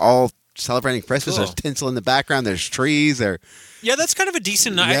like all celebrating Christmas. Cool. There's tinsel in the background. There's trees. Yeah, that's kind of a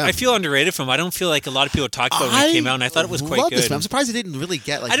decent. I feel underrated from. I don't feel like a lot of people talked about it when it came out, and I thought it was quite good. This, I'm surprised it didn't really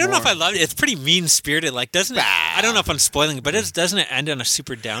get like. I don't know if I loved it. It's pretty mean spirited. Like, doesn't it? I don't know if I'm spoiling it, but doesn't it end on a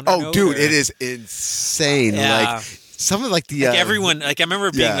super downer? Oh, dude, it is insane. Yeah. Like. Some of like the everyone, like I remember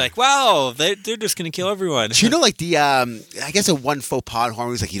being like, "Wow, they're just gonna kill everyone." Do you know like the I guess a one faux pas in horror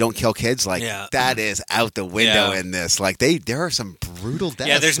movies like you don't kill kids like that is out the window in this. Like there are some brutal deaths.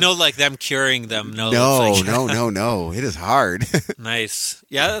 Yeah, there's no like them curing them. No, no. It is hard. Nice.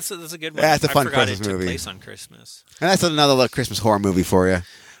 Yeah, that's a good one. Yeah, it's a fun Christmas movie. It took place on Christmas. And that's another little Christmas horror movie for you.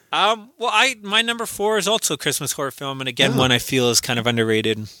 Well, my number 4 is also a Christmas horror film, and again, one I feel is kind of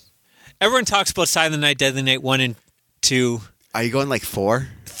underrated. Everyone talks about Silent Night, Deadly Night 1 and 2. Are you going like 4?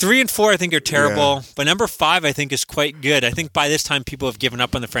 3 and 4 I think are terrible, but number 5 I think is quite good. I think by this time people have given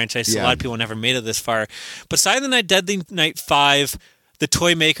up on the franchise. So a lot of people never made it this far. But Silent Night, Deadly Night 5, The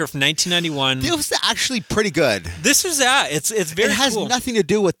Toy Maker from 1991. It was actually pretty good. This is it's very It has cool. nothing to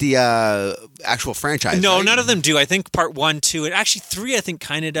do with the actual franchise. No, right? none of them do. I think part 1, 2, and actually 3 I think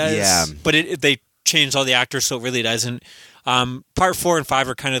kind of does. Yeah. But they changed all the actors, so it really doesn't. Part 4 and 5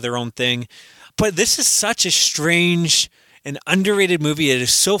 are kind of their own thing. But this is such a strange and underrated movie. It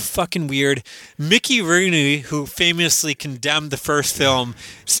is so fucking weird. Mickey Rooney, who famously condemned the first film,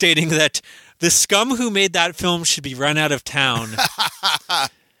 stating that the scum who made that film should be run out of town,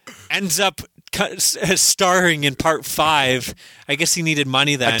 ends up starring in part 5. I guess he needed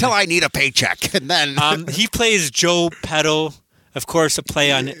money then. Until I need a paycheck. And then... He plays Joe Petto. Of course, a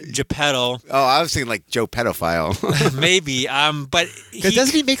play on Geppetto. Oh, I was thinking like Joe Pedophile. Maybe. But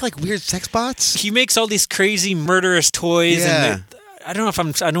doesn't he make like weird sex bots? He makes all these crazy murderous toys. Yeah. And I don't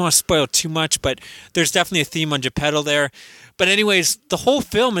know if I don't want to spoil too much, but there's definitely a theme on Geppetto there. But anyways, the whole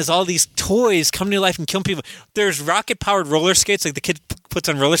film is all these toys coming to life and killing people. There's rocket-powered roller skates, like the kid puts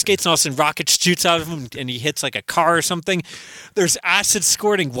on roller skates and all of a sudden rocket shoots out of him and he hits like a car or something. There's acid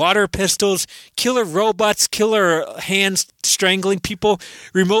squirting water pistols, killer robots, killer hands strangling people,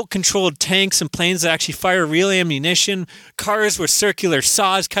 remote-controlled tanks and planes that actually fire real ammunition, cars with circular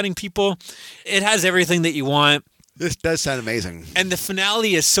saws cutting people. It has everything that you want. This does sound amazing. And the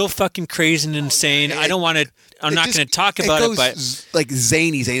finale is so fucking crazy and insane. I'm not going to talk about it, but like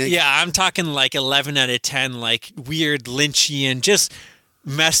zany. Yeah, I'm talking like 11 out of 10, like weird Lynchian, just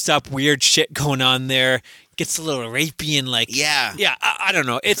messed up weird shit going on there. Gets a little rapey and like I don't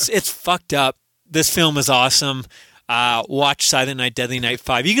know. It's fucked up. This film is awesome. Watch Silent Night, Deadly Night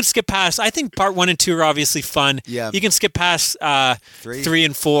 5. You can skip past. I think part 1 and 2 are obviously fun. Yeah. You can skip past 3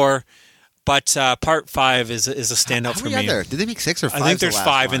 and 4. But part 5 is a standout for me. Did they make 6 or 5? I think there's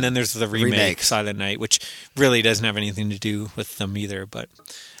 5, one? and then there's the remake, Silent Night, which really doesn't have anything to do with them either. But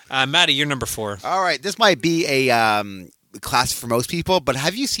Maddie, you're number 4. All right, this might be a classic for most people, but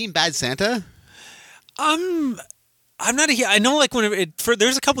have you seen Bad Santa? I'm not I know, like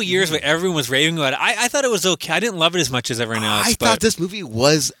there's a couple years where everyone was raving about it. I thought it was okay. I didn't love it as much as everyone else. I thought this movie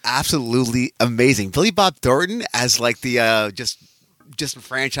was absolutely amazing. Billy Bob Thornton as like the just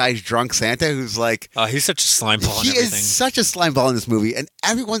franchise drunk Santa who's like... Oh, he's such a slime ball and everything. He is such a slime ball in this movie, and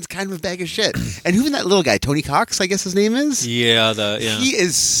everyone's kind of a bag of shit. And even that little guy, Tony Cox, I guess his name is? Yeah. He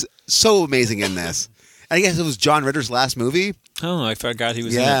is so amazing in this. And I guess it was John Ritter's last movie. Oh, I forgot he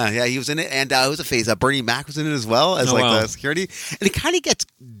was in it. Yeah, he was in it. And it was a phase. Bernie Mac was in it as well as the security. And it kind of gets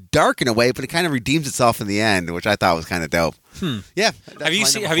dark in a way, but it kind of redeems itself in the end, which I thought was kind of dope. Yeah. Have you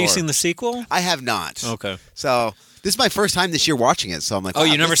seen the sequel? I have not. Okay. So... This is my first time this year watching it, so I'm like, oh,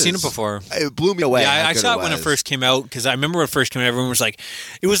 you've never seen it before? It blew me away. Yeah, I saw it when it first came out because I remember when it first came out, everyone was like,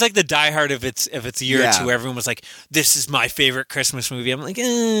 it was like the Die Hard of its year or two. Everyone was like, this is my favorite Christmas movie. I'm like,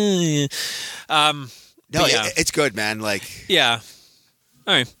 no, it's good, man. Like, yeah.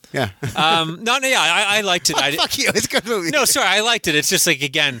 All right. Yeah. I liked it. Fuck you. It's a good movie. No, sorry, I liked it. It's just like,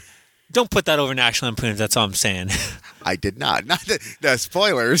 again, don't put that over National Lampoon's. That's all I'm saying. I did not. Not the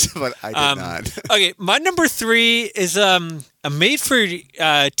spoilers, but I did not. Okay, my number 3 is a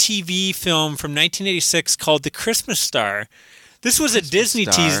made-for-TV film from 1986 called The Christmas Star. This was a Disney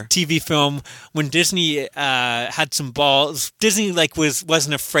TV film when Disney had some balls. Disney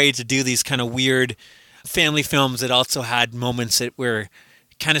wasn't afraid to do these kind of weird family films that also had moments that were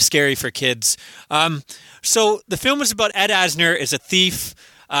kind of scary for kids. So the film is about Ed Asner as a thief.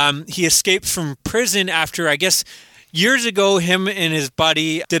 He escapes from prison after, I guess, years ago, him and his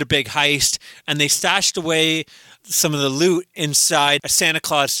buddy did a big heist, and they stashed away some of the loot inside a Santa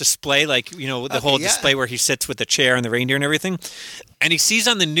Claus display, display where he sits with the chair and the reindeer and everything. And he sees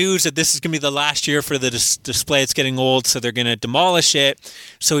on the news that this is going to be the last year for the display. It's getting old, so they're going to demolish it.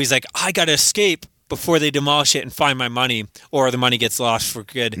 So he's like, I got to escape before they demolish it and find my money, or the money gets lost for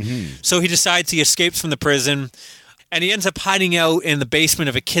good. Mm-hmm. So he decides he escapes from the prison. And he ends up hiding out in the basement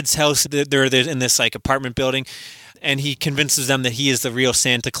of a kid's house. They're in this apartment building. And he convinces them that he is the real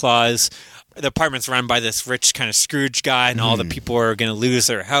Santa Claus. The apartment's run by this rich kind of Scrooge guy, and all the people are going to lose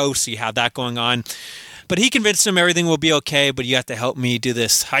their house. So you have that going on. But he convinced them everything will be okay, but you have to help me do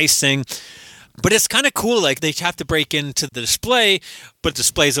this heist thing. But it's kind of cool. Like, they have to break into the display, but the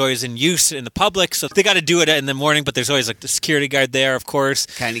display's always in use in the public. So they got to do it in the morning, but there's always the security guard there, of course.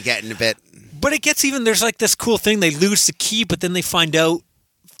 Kind of getting a bit... But it gets even, there's this cool thing. They lose the key, but then they find out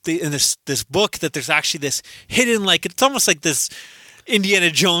in this book that there's actually this hidden, it's almost like this Indiana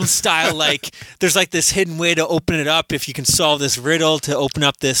Jones style, like there's like this hidden way to open it up if you can solve this riddle to open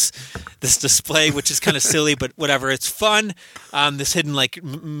up this display, which is kind of silly, but whatever. It's fun. This hidden like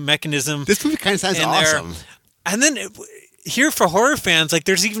mechanism. This movie kind of sounds awesome. And then here for horror fans, like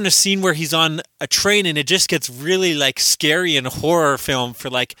there's even a scene where he's on a train and it just gets really like scary in a horror film for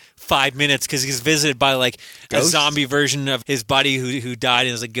like 5 minutes because he's visited by like a zombie version of his buddy who died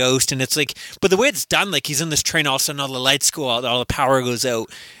as a ghost. And it's like, but the way it's done, like he's in this train, all of a sudden all the lights go out, all the power goes out.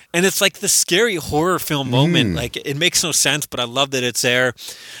 And it's like the scary horror film moment. Like it makes no sense, but I love that it's there.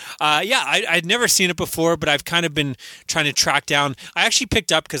 I'd never seen it before, but I've kind of been trying to track down. I actually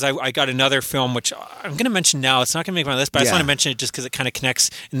picked up because I got another film, which I'm going to mention now. It's not going to make my list, but I just want to mention it just because it kind of connects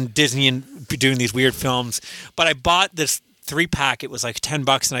in Disney and doing these weird films. But I bought this 3-pack. It was like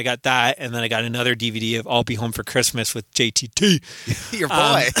 $10, and I got that, and then I got another DVD of I'll Be Home for Christmas with JTT. Your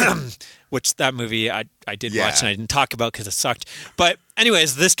boy. Which that movie I did watch and I didn't talk about because it sucked. But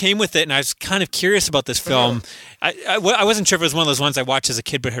anyways, this came with it, and I was kind of curious about this film. I wasn't sure if it was one of those ones I watched as a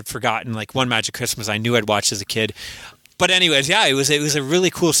kid but had forgotten, like One Magic Christmas I knew I'd watched as a kid. But anyways, it was a really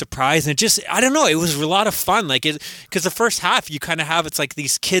cool surprise, and it just, I don't know, it was a lot of fun. Like, because the first half you kind of have, it's like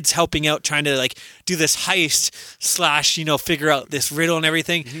these kids helping out, trying to like do this heist / figure out this riddle and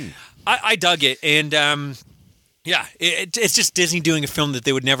everything. I dug it, and it's just Disney doing a film that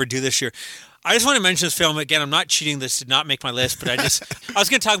they would never do this year. I just want to mention this film again. I'm not cheating. This did not make my list, but I was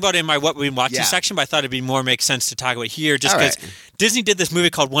going to talk about it in my what we've been watching section, but I thought it'd be more make sense to talk about here, just because Disney did this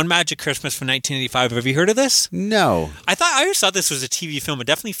movie called One Magic Christmas from 1985. Have you heard of this? No. I always thought this was a TV film. It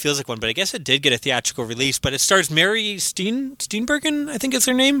definitely feels like one, but I guess it did get a theatrical release. But it stars Mary Steenburgen, I think is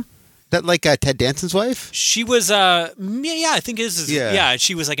her name. That like Ted Danson's wife? She was, I think it is. Yeah,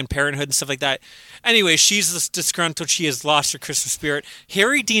 she was like in Parenthood and stuff like that. Anyway, she's disgruntled. She has lost her Christmas spirit.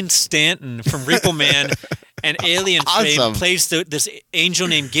 Harry Dean Stanton from Repo Man and Alien fame plays this angel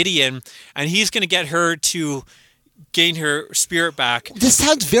named Gideon, and he's going to get her to gain her spirit back. This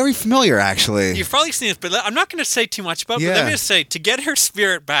sounds very familiar, actually. You've probably seen this, but I'm not going to say too much about it. But let me just say, to get her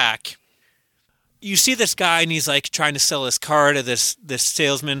spirit back, you see this guy, and he's like trying to sell his car to this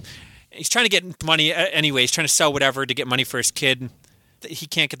salesman. He's trying to get money anyway. He's trying to sell whatever to get money for his kid. He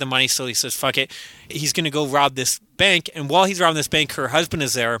can't get the money, so he says, fuck it. He's going to go rob this bank. And while he's robbing this bank, her husband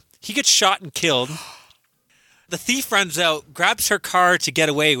is there. He gets shot and killed. The thief runs out, grabs her car to get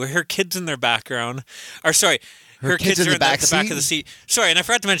away with her kids in their background. Or sorry, her kids are in the back of the seat. Sorry, and I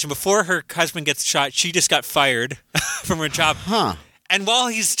forgot to mention, before her husband gets shot, she just got fired from her job. Huh. And while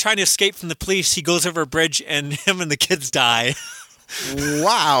he's trying to escape from the police, he goes over a bridge, and him and the kids die.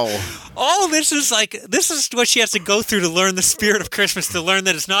 Wow. All of this is what she has to go through to learn the spirit of Christmas, to learn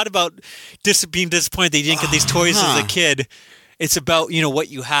that it's not about being disappointed that you didn't get these toys as a kid. It's about, what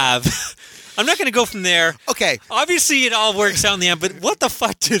you have. I'm not going to go from there. Okay. Obviously, it all works out in the end, but what the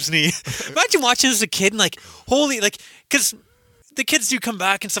fuck, Disney? Imagine watching this as a kid and because the kids do come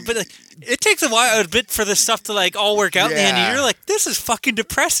back and stuff, but it takes a bit for this stuff to all work out in the end. And you're like, this is fucking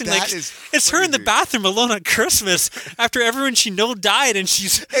depressing. That is crazy. It's her in the bathroom alone on Christmas after everyone she knows died, and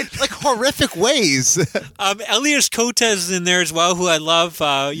she's in horrific ways. Elias Koteas is in there as well, who I love.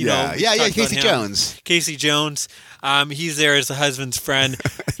 Casey Jones. Casey Jones. He's there as the husband's friend.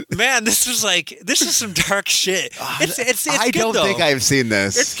 Man, this is some dark shit. It's I good, don't though. think I've seen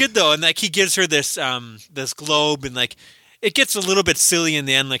this. It's good though, and he gives her this globe, and it gets a little bit silly in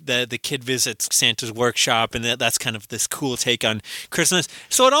the end. The kid visits Santa's workshop, and that's kind of this cool take on Christmas.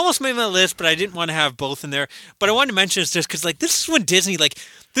 So it almost made my list, but I didn't want to have both in there. But I wanted to mention this just because this is when Disney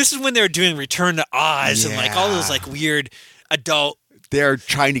this is when they were doing Return to Oz and all those weird adult. They're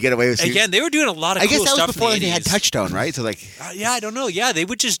trying to get away with again. They were doing a lot of cool stuff. I guess that was before in the 80s. They had Touchstone, right? So I don't know. Yeah, they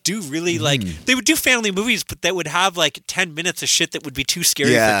would just do really they would do family movies, but that would have 10 minutes of shit that would be too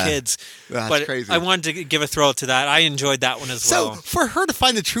scary for kids. That's crazy. I wanted to give a throw to that. I enjoyed that one as well. So for her to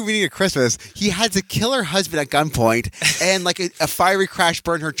find the true meaning of Christmas, he had to kill her husband at gunpoint and a fiery crash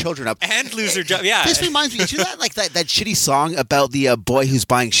burn her children up and lose her job. Yeah, this reminds me. Do you know that shitty song about the boy who's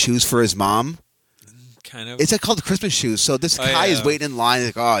buying shoes for his mom? Kind of. It's called Christmas Shoes. So this guy is waiting in line.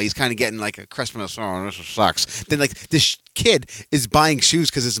 He's kind of getting a Christmas. Oh, this sucks. Then this kid is buying shoes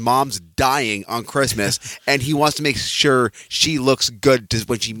because his mom's dying on Christmas, and he wants to make sure she looks good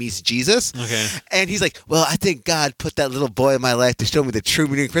when she meets Jesus. Okay. And he's like, "Well, I think God put that little boy in my life to show me the true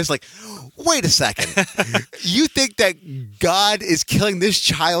meaning of Christmas." Wait a second. You think that God is killing this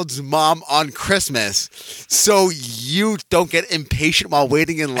child's mom on Christmas so you don't get impatient while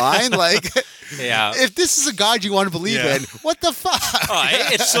waiting in line? Yeah. If this is a God you want to believe in, what the fuck?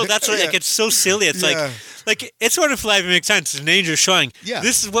 It's so it's so silly. It's like, It's a Wonderful Life makes sense. It's an angel showing. Yeah.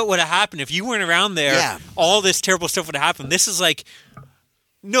 This is what would have happened if you weren't around there. Yeah. All this terrible stuff would have happened. This is like,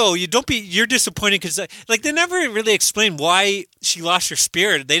 no, you don't be. You're disappointed because like they never really explain why she lost her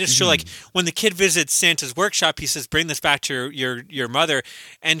spirit. They just show like when the kid visits Santa's workshop, he says, "Bring this back to your mother,"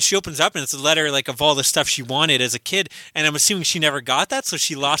 and she opens up and it's a letter like of all the stuff she wanted as a kid. And I'm assuming she never got that, so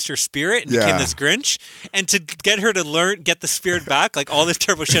she lost her spirit and became this Grinch. And to get her to get the spirit back, like all this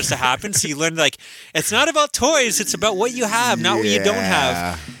terrible shit has to happen. So you learn like it's not about toys; it's about what you have, not what you don't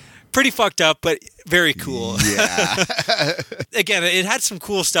have. Pretty fucked up, but very cool. Yeah. Again, it had some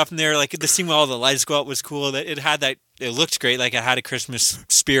cool stuff in there. Like the scene where all the lights go out was cool. That it looked great. Like it had a Christmas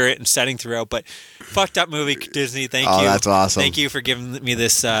spirit and setting throughout. But fucked up movie, Disney. Thank you. Oh, that's awesome. Thank you for giving me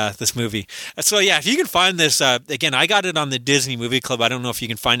this this movie. So yeah, if you can find this, again, I got it on the Disney Movie Club. I don't know if you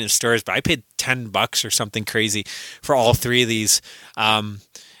can find it in stores, but I paid $10 or something crazy for all three of these.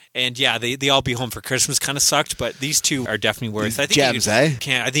 And yeah, they all be home for Christmas kind of sucked, but these two are definitely worth. I think gems, I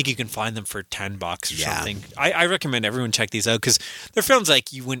think you can find them for $10 or something. I recommend everyone check these out because they're films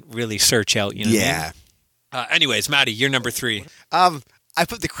like you wouldn't really search out. You know what I mean? Anyways, Maddie, you're number 3. I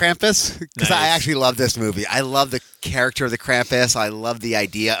put the Krampus because Nice. I actually love this movie. I love the character of the Krampus. I love the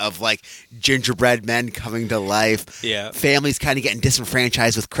idea of like gingerbread men coming to life. Yeah. Families kind of getting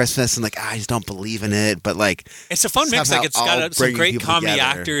disenfranchised with Christmas and like I just don't believe in it. But like It's a fun mix. somehow Like it's all got some bringing great people comedy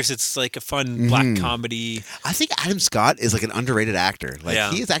together. actors. It's like a fun black comedy. I think Adam Scott is like an underrated actor. Like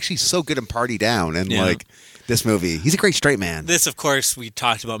Yeah. he is actually so good in Party Down and Yeah. like this movie. He's a great straight man. This, of course, we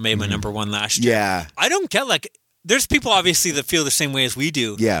talked about made my number 1 last year. Yeah. I don't get like. There's people obviously that feel the same way as we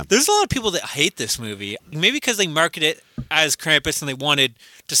do. Yeah. There's a lot of people that hate this movie. Maybe because they market it as Krampus and they wanted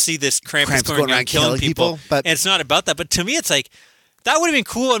to see this Krampus going around killing people. but- and it's not about that. But to me, it's like that would have been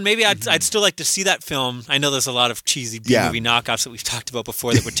cool, and maybe I'd still like to see that film. I know there's a lot of cheesy B-movie knockoffs that we've talked about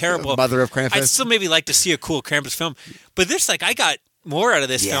before that were terrible. Mother of Krampus. I'd still maybe like to see a cool Krampus film. But this, like, I got more out of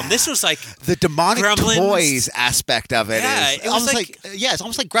this film. This was like the demonic Gremlins. toys aspect of it Yeah, is it was almost like- it's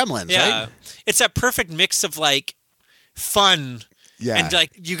almost like Gremlins, yeah, right? it's that perfect mix of like fun. Yeah. And like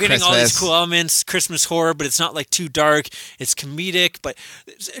you're getting all these Christmas. cool elements, Christmas horror, but it's not like too dark. It's comedic, but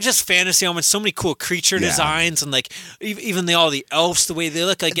it's just fantasy elements. So many cool creature Yeah. designs, and like even all the elves, the way they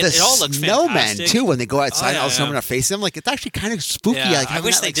look, like The it all looks snowmen fantastic. too when they go outside, yeah, all the yeah. snowmen are facing them. Like it's actually kind of spooky. Yeah, like I having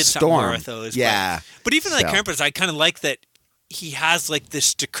wish that, they like, did something storm. more with those. Yeah, but even like So. Krampus, I kind of like that. He has like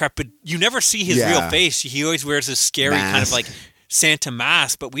this decrepit. You never see his Yeah. real face. He always wears this scary kind of Mask. like Santa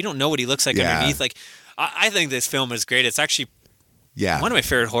mask, but we don't know what he looks like Yeah. underneath. Like I think this film is great. It's actually yeah. one of my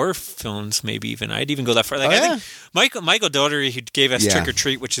favorite horror films, maybe even. I'd even go that far. Like Oh, I yeah? think Michael Dougherty, who gave us Yeah. Trick or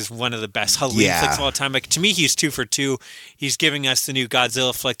Treat, which is one of the best Halloween Yeah. flicks of all time. Like to me, he's 2 for 2. He's giving us the new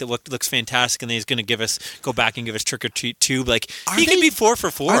Godzilla flick that looks fantastic, and then he's going to go back and give us Trick or Treat 2. Like Are he they- can be 4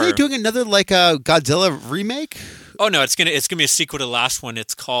 for 4. Are they doing another like a Godzilla remake? Oh no, it's gonna be a sequel to the last one.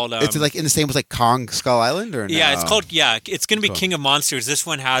 It's called. It's like in the same with like Kong Skull Island, or no? Yeah, it's called. Yeah, it's gonna be King of Monsters. This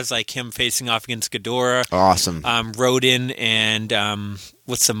one has like him facing off against Ghidorah, awesome. Rodin, and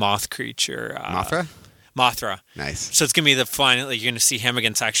what's the moth creature? Mothra. Mothra. Nice. So it's going to be the final, like, you're going to see him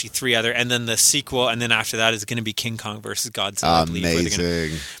against actually 3 other, and then the sequel, and then after that is going to be King Kong versus Godzilla. I believe, where they're gonna-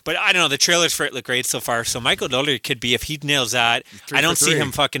 Amazing. but I don't know, the trailers for it look great so far. So Michael Dougherty could be, if he nails that, 3 I don't for see 3.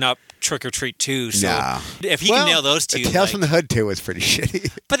 him fucking up Trick or Treat 2. So Nah. if he Well, can nail those two, Tales like- from the Hood 2 was pretty shitty.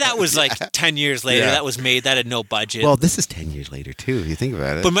 but that was like 10 years later. Yeah. That was made. That had no budget. Well, this is 10 years later too. If you think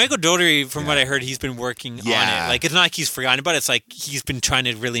about it. But Michael Dougherty, from what I heard, he's been working on Yeah. it. Like it's not like he's forgotten about it. It's like he's been trying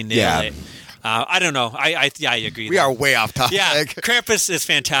to really nail Yeah. it. I don't know. I agree. we are way off topic. Yeah, Krampus is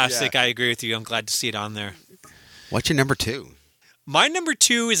fantastic. Yeah. I agree with you. I'm glad to see it on there. What's your number 2? My number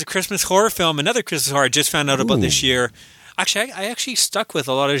 2 is a Christmas horror film. Another Christmas horror I just found out about this year. Actually, I actually stuck with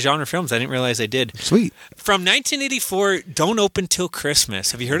a lot of genre films. I didn't realize I did. Sweet. From 1984, Don't Open Till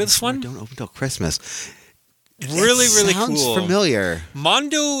Christmas. Have you heard of this one? Don't open till Christmas. Really, really Sounds cool. familiar.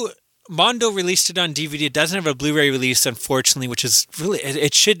 Mondo released it on DVD. It doesn't have a Blu-ray release, unfortunately, which is really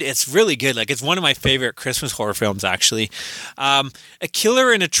it's really good. Like it's one of my favorite Christmas horror films, actually. A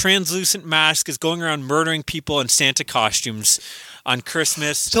killer in a translucent mask is going around murdering people in Santa costumes on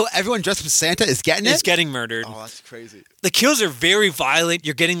Christmas. So everyone dressed up as Santa is getting it? Is getting murdered. Oh, that's crazy. The kills are very violent.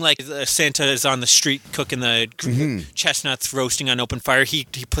 You're getting like Santa is on the street cooking the chestnuts, roasting on open fire. He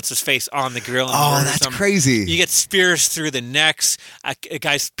puts his face on the grill. And Oh, murders that's them. crazy. You get spears through the necks. A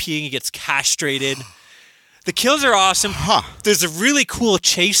guy's peeing. He gets castrated. The kills are awesome. Huh. There's a really cool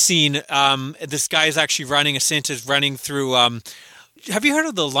chase scene. This guy is actually running. Santa's running through. Have you heard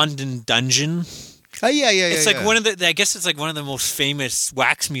of the London Dungeon? Oh, yeah. It's like one of the. I guess it's like one of the most famous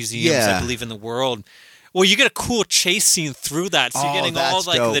wax museums, Yeah. I believe, in the world. Well, you get a cool chase scene through that. So you're getting all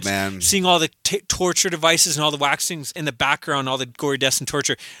that's dope, man. seeing all the torture devices and all the waxings in the background, all the gory deaths and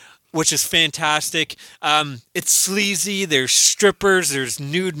torture, which is fantastic. It's sleazy. There's strippers. There's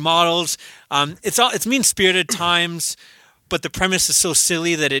nude models. It's mean-spirited times, but the premise is so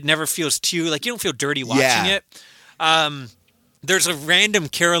silly that it never feels too like you don't feel dirty watching it. There's a random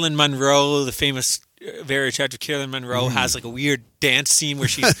Carolyn Monroe, the famous, very attractive Carolyn Monroe, has like a weird dance scene where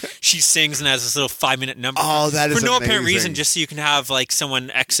she sings and has this little 5-minute number. Oh, that is for no apparent amazing. reason, just so you can have like someone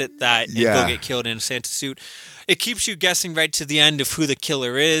exit that and go get killed in a Santa suit. It keeps you guessing right to the end of who the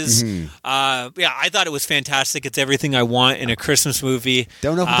killer is. I thought it was fantastic. It's everything I want in a Christmas movie.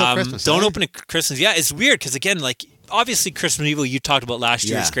 Don't open till Christmas. Don't open at Christmas. Yeah, it's weird because again, like obviously Christmas Evil you talked about last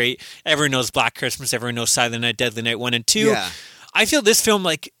year is great. Everyone knows Black Christmas. Everyone knows Silent Night, Deadly Night 1 and 2. Yeah. I feel this film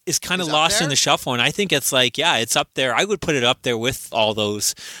like is kind of lost in the shuffle, and I think it's like, it's up there. I would put it up there with all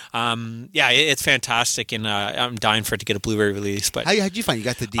those. It's fantastic, and I'm dying for it to get a Blu-ray release. But how'd you find you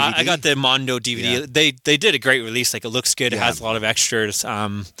got the DVD? I got the Mondo DVD. Yeah. They did a great release. Like it looks good. It has a lot of extras.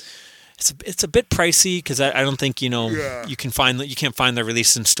 It's a bit pricey because I don't think you can't find the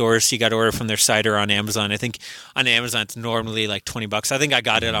release in stores. So you got to order from their site or on Amazon. I think on Amazon it's normally like $20. I think I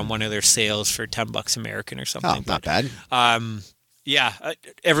got it on one of their sales for $10 American or something. Oh, not bad.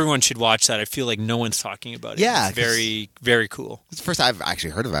 Everyone should watch that. I feel like no one's talking about it. Yeah, it's very, very cool. It's the first I've actually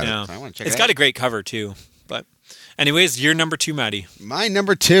heard about it. I want to check it out. It's got a great cover too. But anyways, your number 2, Maddie. My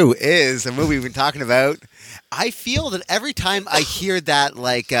number 2 is a movie we've been talking about. I feel that every time I hear that,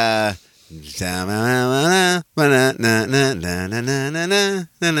 like, I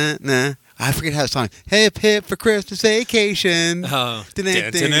forget how the song. Hip hip for Christmas vacation. Oh.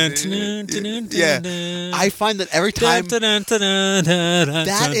 Yeah. I find that every time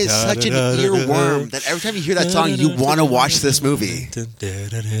that is such an earworm that every time you hear that song, you want to watch this movie.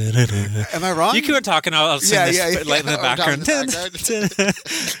 Am I wrong? You keep talking. I'll sing this light in the background.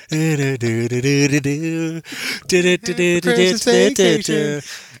 Christmas vacation.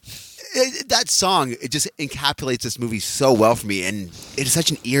 That song, it just encapsulates this movie so well for me, and it is such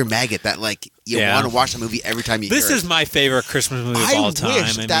an ear maggot that like you want to watch the movie every time you hear it. This is my favorite Christmas movie of all time. I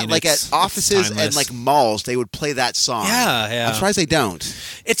wish that like at offices and like malls they would play that song. Yeah. I'm surprised they don't.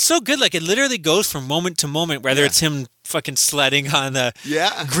 It's so good. Like it literally goes from moment to moment, whether it's him fucking sledding on the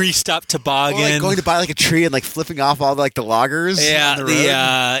greased up toboggan, or like going to buy like a tree and like flipping off all the loggers. Yeah, on the road.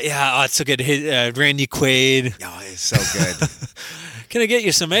 Oh, it's so good. Randy Quaid. Oh, it's so good. Can I get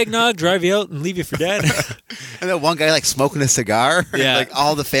you some eggnog, drive you out, and leave you for dead? And then one guy like smoking a cigar. Yeah. Like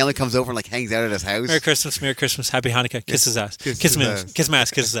all the family comes over and like hangs out at his house. Merry Christmas, Happy Hanukkah, kiss his ass. Kiss my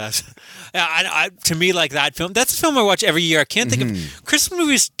ass, kiss his ass. Yeah, to me, like that film, that's a film I watch every year. I can't think of, Christmas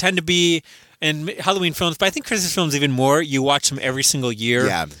movies tend to be, and Halloween films, but I think Christmas films even more, you watch them every single year.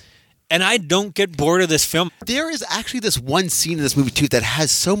 Yeah. And I don't get bored of this film. There is actually this one scene in this movie too that has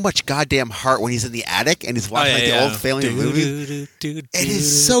so much goddamn heart when he's in the attic and he's watching the old family movie. It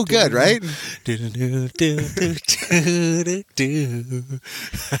is so good, right?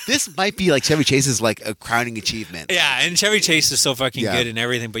 This might be like Chevy Chase's like a crowning achievement. Yeah, and Chevy Chase is so fucking good and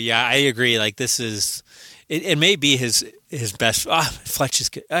everything. But yeah, I agree. Like this is, it may be his best. Fletch is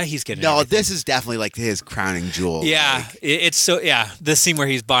good. He's good. No, this is definitely like his crowning jewel. Yeah, it's so. Yeah, the scene where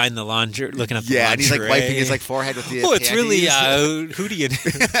he's buying the laundry, looking at the lingerie. And he's like wiping his like forehead with the. Oh, it's really Hootie and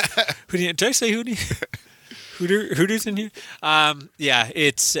Hootie. Did I say Hootie? Hooters in here.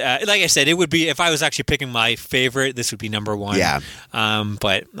 It's like I said, it would be if I was actually picking my favorite. This would be number 1. Yeah.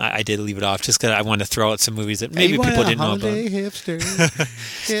 But I did leave it off just because I wanted to throw out some movies that maybe people didn't know about. Hipster.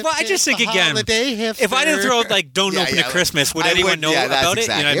 Well, I just think again, if I didn't throw out like "Don't Open at Christmas," would anyone know about it?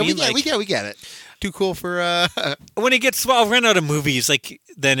 You know what I mean? We get it. Too cool for when it gets. Well, I'll run out of movies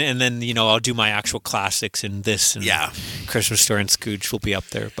then I'll do my actual classics and this and Christmas Story and Scrooge will be up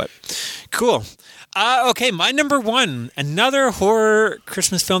there. But cool. Okay, my number 1, another horror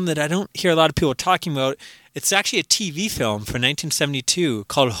Christmas film that I don't hear a lot of people talking about. It's actually a TV film from 1972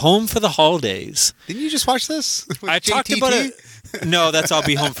 called Home for the Holidays. Didn't you just watch this? I talked about it. No, that's I'll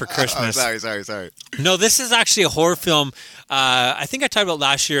Be Home for Christmas. Sorry. No, this is actually a horror film. I think I talked about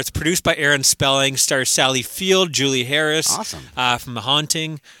last year. It's produced by Aaron Spelling, stars Sally Field, Julie Harris, awesome, from The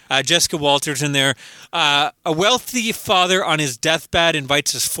Haunting, Jessica Walters in there. A wealthy father on his deathbed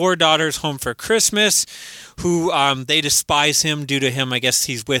invites his 4 daughters home for Christmas, who they despise him due to him. I guess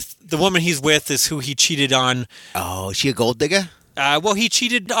the woman he's with is who he cheated on. Oh, is she a gold digger? Well, he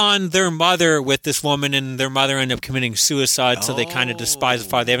cheated on their mother with this woman, and their mother ended up committing suicide, so they kind of despise the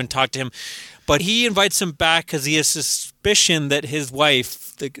father. They haven't talked to him. But he invites him back because he has suspicion that his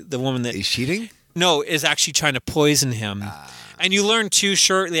wife, the woman that... Is cheating? No, is actually trying to poison him. And you learn, too,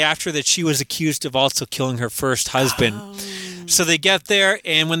 shortly after that she was accused of also killing her first husband. So they get there,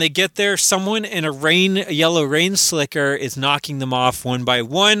 and when they get there, someone in a yellow rain slicker is knocking them off one by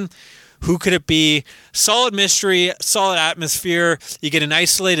one. Who could it be? Solid mystery, solid atmosphere. You get an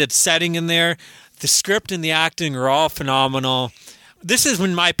isolated setting in there. The script and the acting are all phenomenal. This is,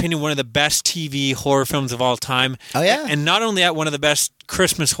 in my opinion, one of the best TV horror films of all time. Oh, yeah? And not only one of the best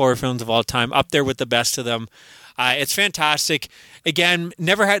Christmas horror films of all time, up there with the best of them. It's fantastic. Again,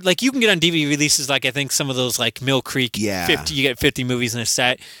 never had, like, you can get on DVD releases, like, I think some of those, like, Mill Creek, you get 50 movies in a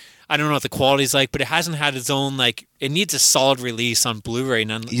set. I don't know what the quality's like, but it hasn't had its own, like, it needs a solid release on Blu-ray.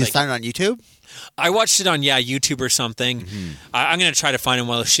 You just found it on YouTube? I watched it on, YouTube or something. I'm going to try to find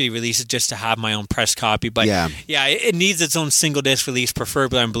one of those shitty releases just to have my own press copy. But it needs its own single disc release,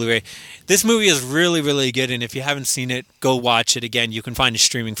 preferably on Blu-ray. This movie is really, really good, and if you haven't seen it, go watch it again. You can find it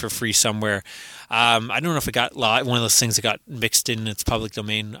streaming for free somewhere. I don't know if it got one of those things that got mixed in its public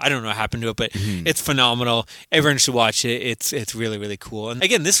domain. I don't know what happened to it, but it's phenomenal. Everyone should watch it. It's really, really cool. And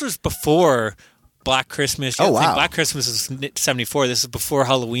again, this was before Black Christmas. Oh, wow. Black Christmas is 74. This is before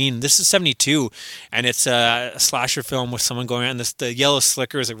Halloween. This is 72, and it's a slasher film with someone going around. The yellow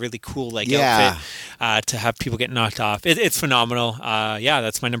slicker is a really cool outfit to have people get knocked off. It's phenomenal.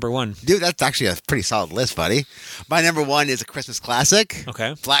 That's my number one. Dude, that's actually a pretty solid list, buddy. My number one is a Christmas classic.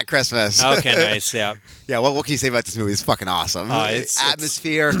 Okay. Black Christmas. Okay, nice. Yeah. Yeah, what can you say about this movie? It's fucking awesome.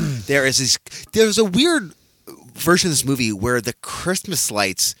 Atmosphere. It's There's a weird version of this movie where the Christmas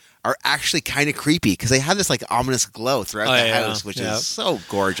lights are actually kind of creepy because they have this like ominous glow throughout the house, which is so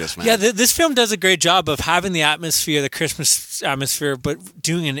gorgeous, man. Yeah, this film does a great job of having the atmosphere, the Christmas atmosphere, but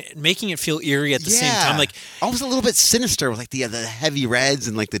making it feel eerie at the same time, like almost a little bit sinister with like the heavy reds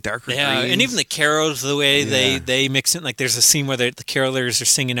and like the darker greens. And even the carols, the way they mix it. Like there's a scene where the carolers are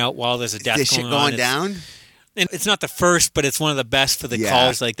singing out while there's a death going down. And it's not the first, but it's one of the best for the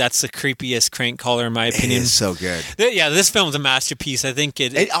calls. Like that's the creepiest crank caller in my opinion. It is so good. This film's a masterpiece. I think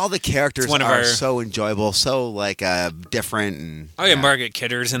all the characters are so enjoyable, so like different. And, Margaret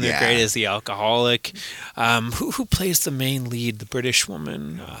Kidder's in there, great as the alcoholic. Who plays the main lead? The British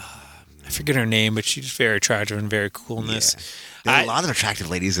woman. I forget her name, but she's very attractive and very cool in this. There are a lot of attractive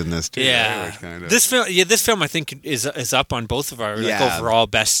ladies in this too. Yeah, right? Kind of. This film I think is up on both of our overall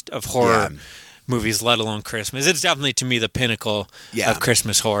best of horror. Movies, let alone Christmas. It's definitely, to me, the pinnacle of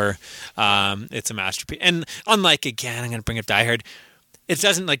Christmas horror. It's a masterpiece. And unlike, again, I'm going to bring up Die Hard. It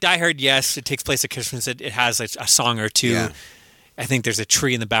doesn't, like Die Hard, yes, it takes place at Christmas. It has like a song or two. Yeah. I think there's a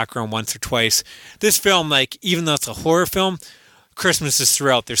tree in the background once or twice. This film, like, even though it's a horror film, Christmas is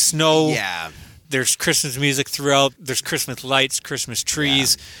throughout. There's snow. Yeah. There's Christmas music throughout. There's Christmas lights, Christmas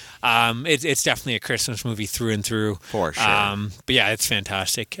trees. It's definitely a Christmas movie through and through. For sure. But yeah, it's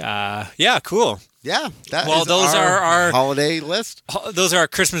fantastic. Cool. Yeah. Those are our holiday list. Those are our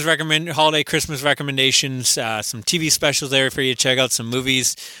holiday Christmas recommendations. Some TV specials there for you to check out. Some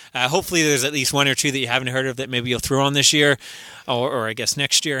movies. Hopefully, there's at least one or two that you haven't heard of that maybe you'll throw on this year, or I guess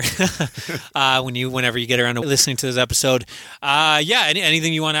next year, whenever you get around to listening to this episode.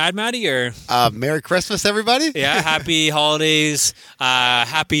 Anything you want to add, Maddie? Or Merry Christmas, everybody. Yeah, happy holidays.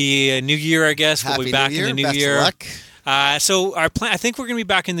 Happy New Year, I guess. We'll be back in the new year. Best of luck. So our plan, I think we're going to be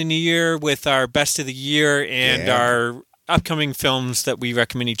back in the new year with our best of the year and our upcoming films that we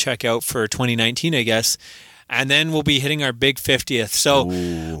recommend you check out for 2019, I guess. And then we'll be hitting our big 50th. So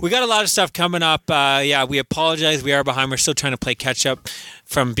we got a lot of stuff coming up. We apologize. We are behind. We're still trying to play catch up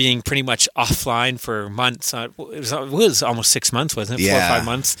from being pretty much offline for months. It was almost 6 months, wasn't it? 4 or 5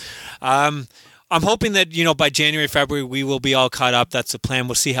 months. I'm hoping that, by January, February, we will be all caught up. That's the plan.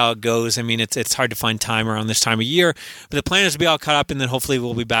 We'll see how it goes. I mean, it's hard to find time around this time of year, but the plan is to be all caught up, and then hopefully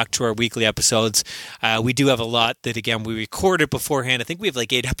we'll be back to our weekly episodes. We do have a lot that, again, we recorded beforehand. I think we have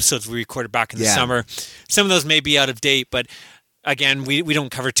like 8 episodes we recorded back in the summer. Some of those may be out of date, but again, we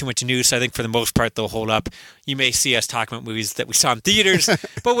don't cover too much news, so I think for the most part they'll hold up. You may see us talk about movies that we saw in theaters,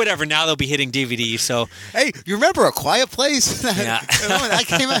 but whatever. Now they'll be hitting DVD. So, hey, you remember A Quiet Place? That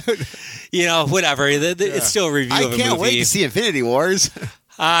came out. Whatever. It's still a review of a movie. I can't wait to see Infinity Wars.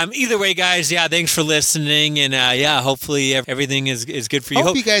 Either way, guys, thanks for listening, and hopefully everything is good for you.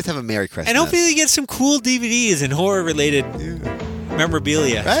 Hope you guys have a Merry Christmas. And hopefully you get some cool DVDs and horror-related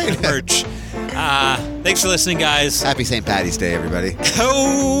memorabilia, merch. Thanks for listening, guys. Happy St. Paddy's Day, everybody.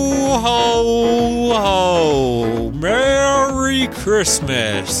 Ho, ho, ho. Merry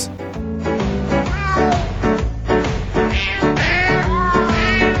Christmas.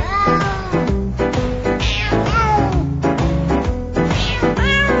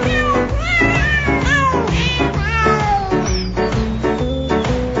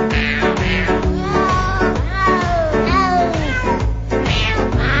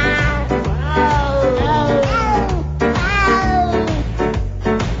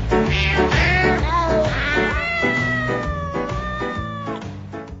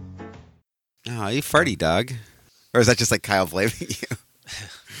 really farty, Doug? Or is that just like Kyle blaming you?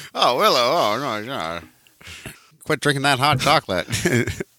 Oh, Willow. Oh, no. Quit drinking that hot chocolate.